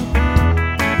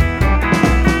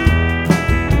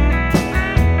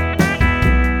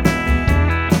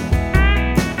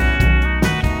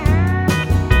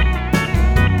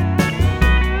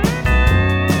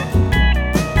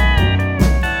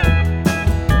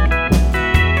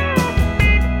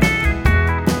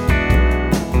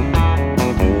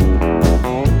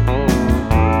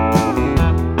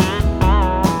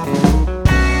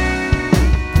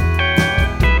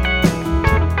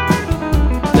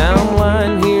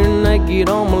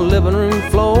 On my living room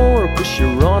floor, 'cause she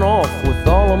run off with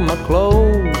all of my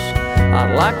clothes.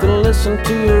 I'd like to listen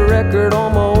to a record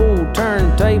on my old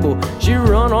turntable. She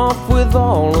run off with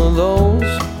all of those.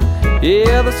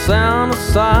 Yeah, the sound of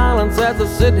silence as I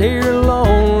sit here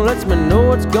alone lets me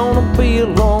know it's gonna be a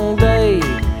long day.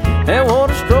 And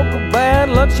what a stroke of bad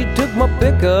luck, she took my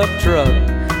pickup truck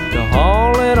to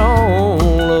haul it all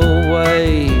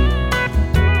away.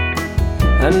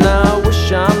 And I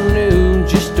wish I knew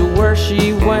just where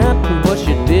she went, but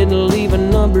she didn't leave a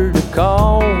number to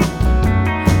call.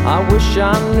 I wish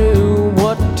I knew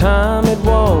what time it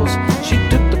was. She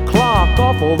took the clock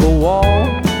off of the wall.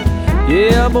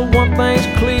 Yeah, but one thing's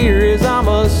clear is I'm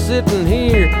a-sitting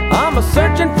here, I'm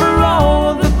a-searching for all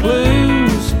of the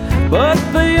clues, but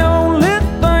the only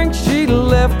thing she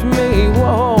left me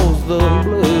was the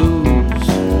blues.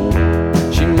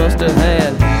 She must have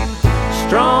had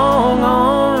strong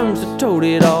arms that towed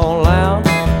it all out.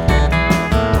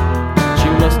 She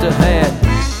must have had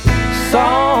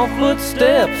soft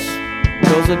footsteps,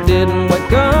 'cause I didn't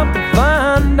wake up to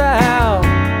find out.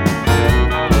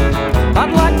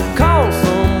 I'd like to call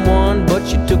someone, but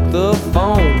she took the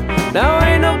phone. Now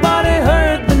ain't nobody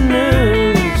heard the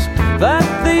news that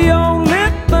the only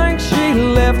thing she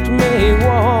left me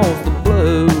was the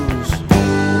blues.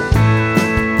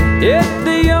 Yeah,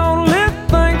 the only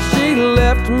thing she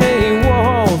left me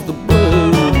was the blues.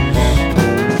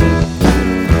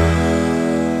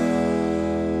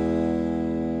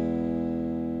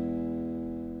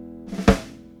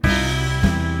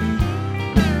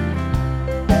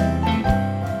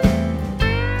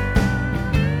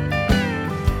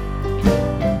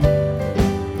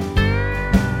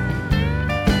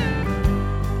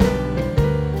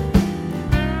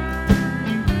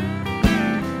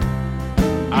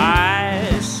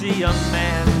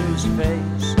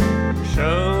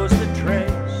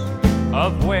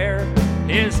 Of where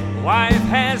his life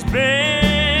has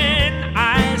been,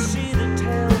 I see the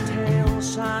telltale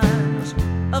signs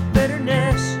of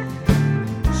bitterness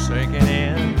sinking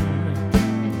in,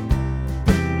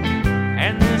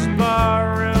 and this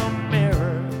barroom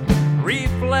mirror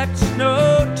reflects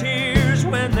no tears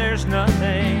when there's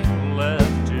nothing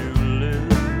left to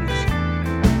lose,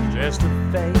 just a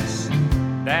face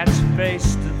that's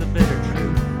faced to the bitter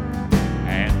truth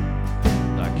and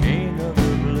the king of the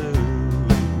blues.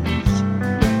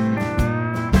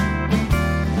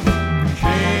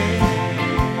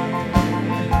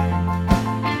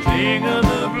 King of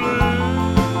the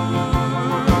blues,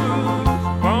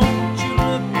 won't you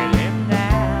look at him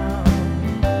now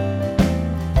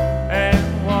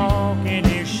and walk in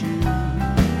his shoes?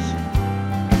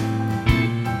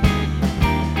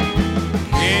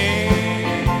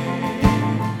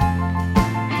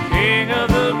 King of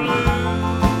the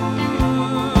blues,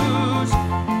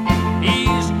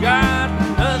 he's got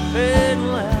nothing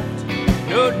left,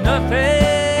 no nothing.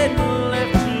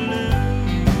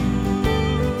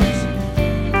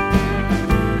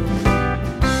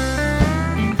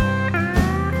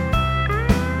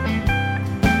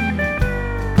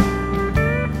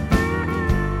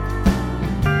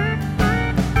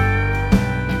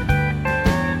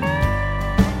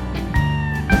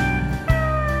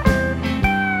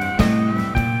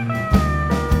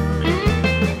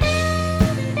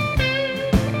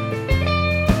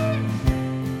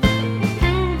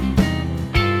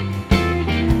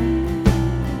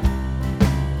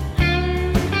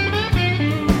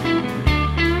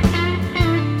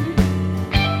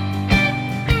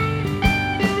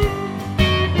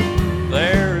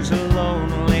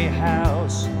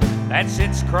 That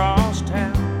sits cross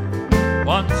town.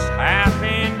 Once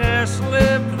happiness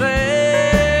lived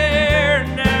there.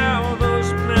 Now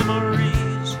those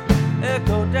memories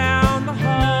echo down the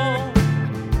hall,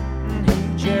 and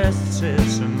he just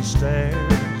sits and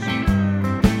stares.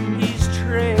 He's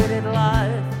traded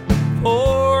life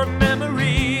for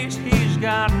memories. He's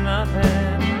got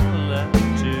nothing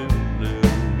left to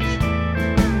lose.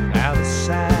 Now the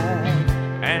sad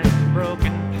and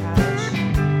broken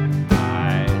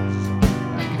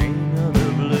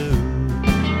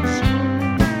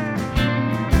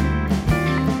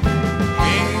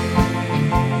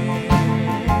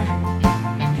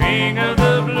King of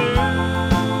the blues,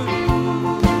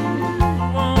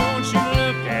 won't you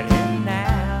look at him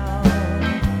now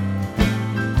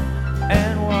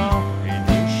and walk in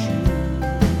his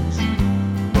shoes?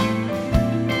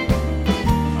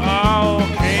 Oh,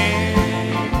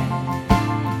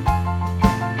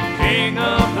 King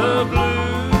of the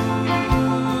blues,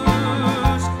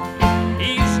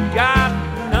 he's got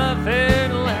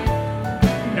nothing left,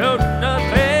 no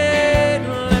nothing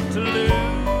left to lose.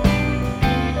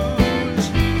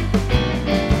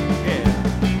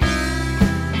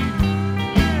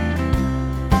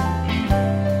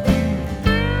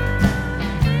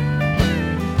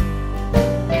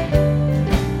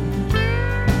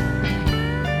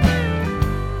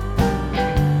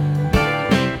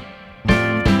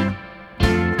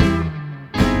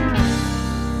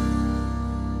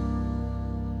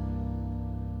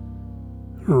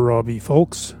 Robbie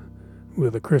Folks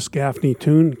with a Chris Gaffney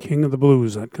tune, King of the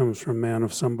Blues. That comes from Man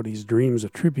of Somebody's Dreams, a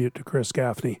tribute to Chris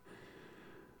Gaffney.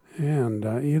 And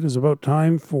it is about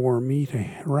time for me to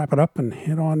wrap it up and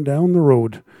head on down the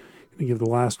road. I'm going to give the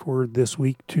last word this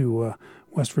week to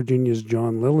West Virginia's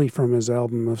John Lilly from his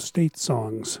album of State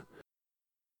Songs.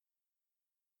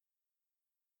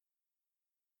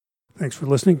 Thanks for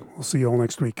listening. We'll see you all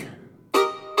next week.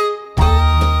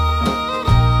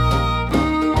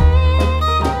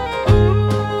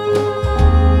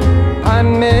 I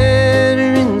met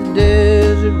her in the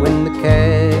desert when the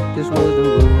cactus was a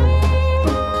rule.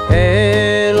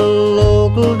 At a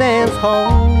local dance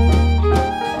hall,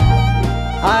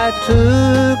 I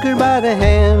took her by the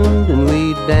hand and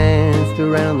we danced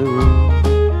around the room,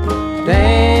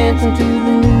 dancing to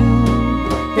the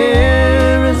new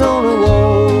Arizona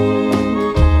wall.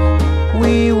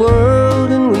 We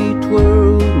whirled and we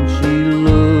twirled and she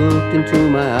looked into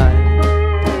my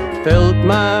eyes, felt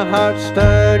my heart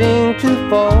starting to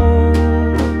fall.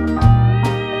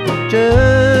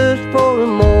 Just for a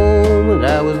moment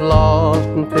I was lost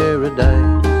in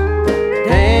paradise,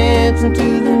 dancing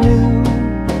to the new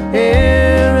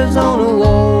Arizona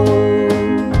walls.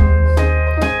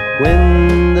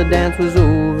 When the dance was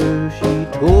over, she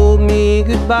told me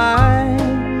goodbye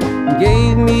and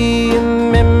gave me a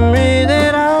memory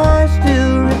that I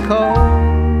still recall.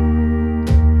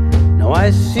 Now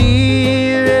I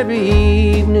see her every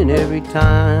evening, every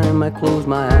time I close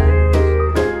my eyes,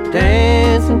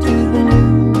 dancing to the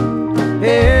new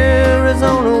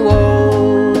Arizona walls.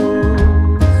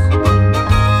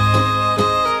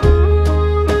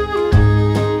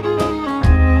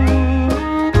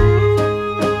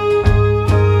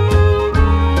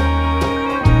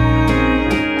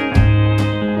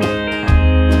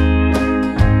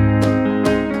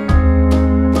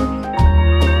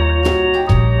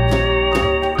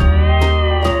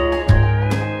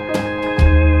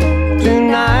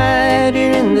 Tonight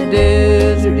here in the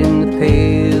desert, in the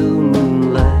pale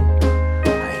moonlight, I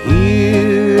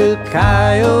hear a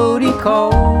coyote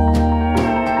call.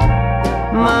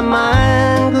 My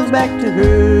mind goes back to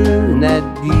her in that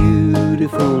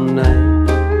beautiful night,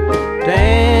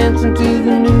 dancing to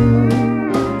the new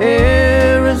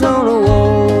Arizona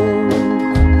walls.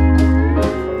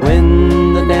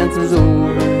 When the dance was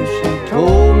over, she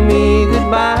told me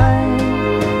goodbye,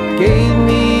 gave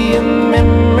me a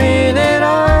memory that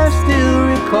I still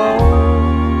recall.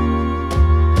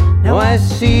 Now I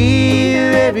see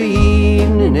her every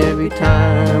evening, every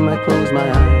time I close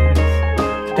my eyes,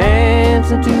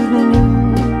 dancing to the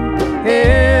new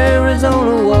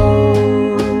Arizona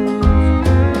walls.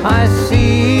 I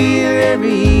see her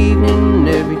every evening,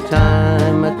 every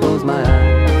time I close my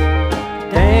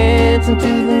eyes, dancing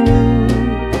to the new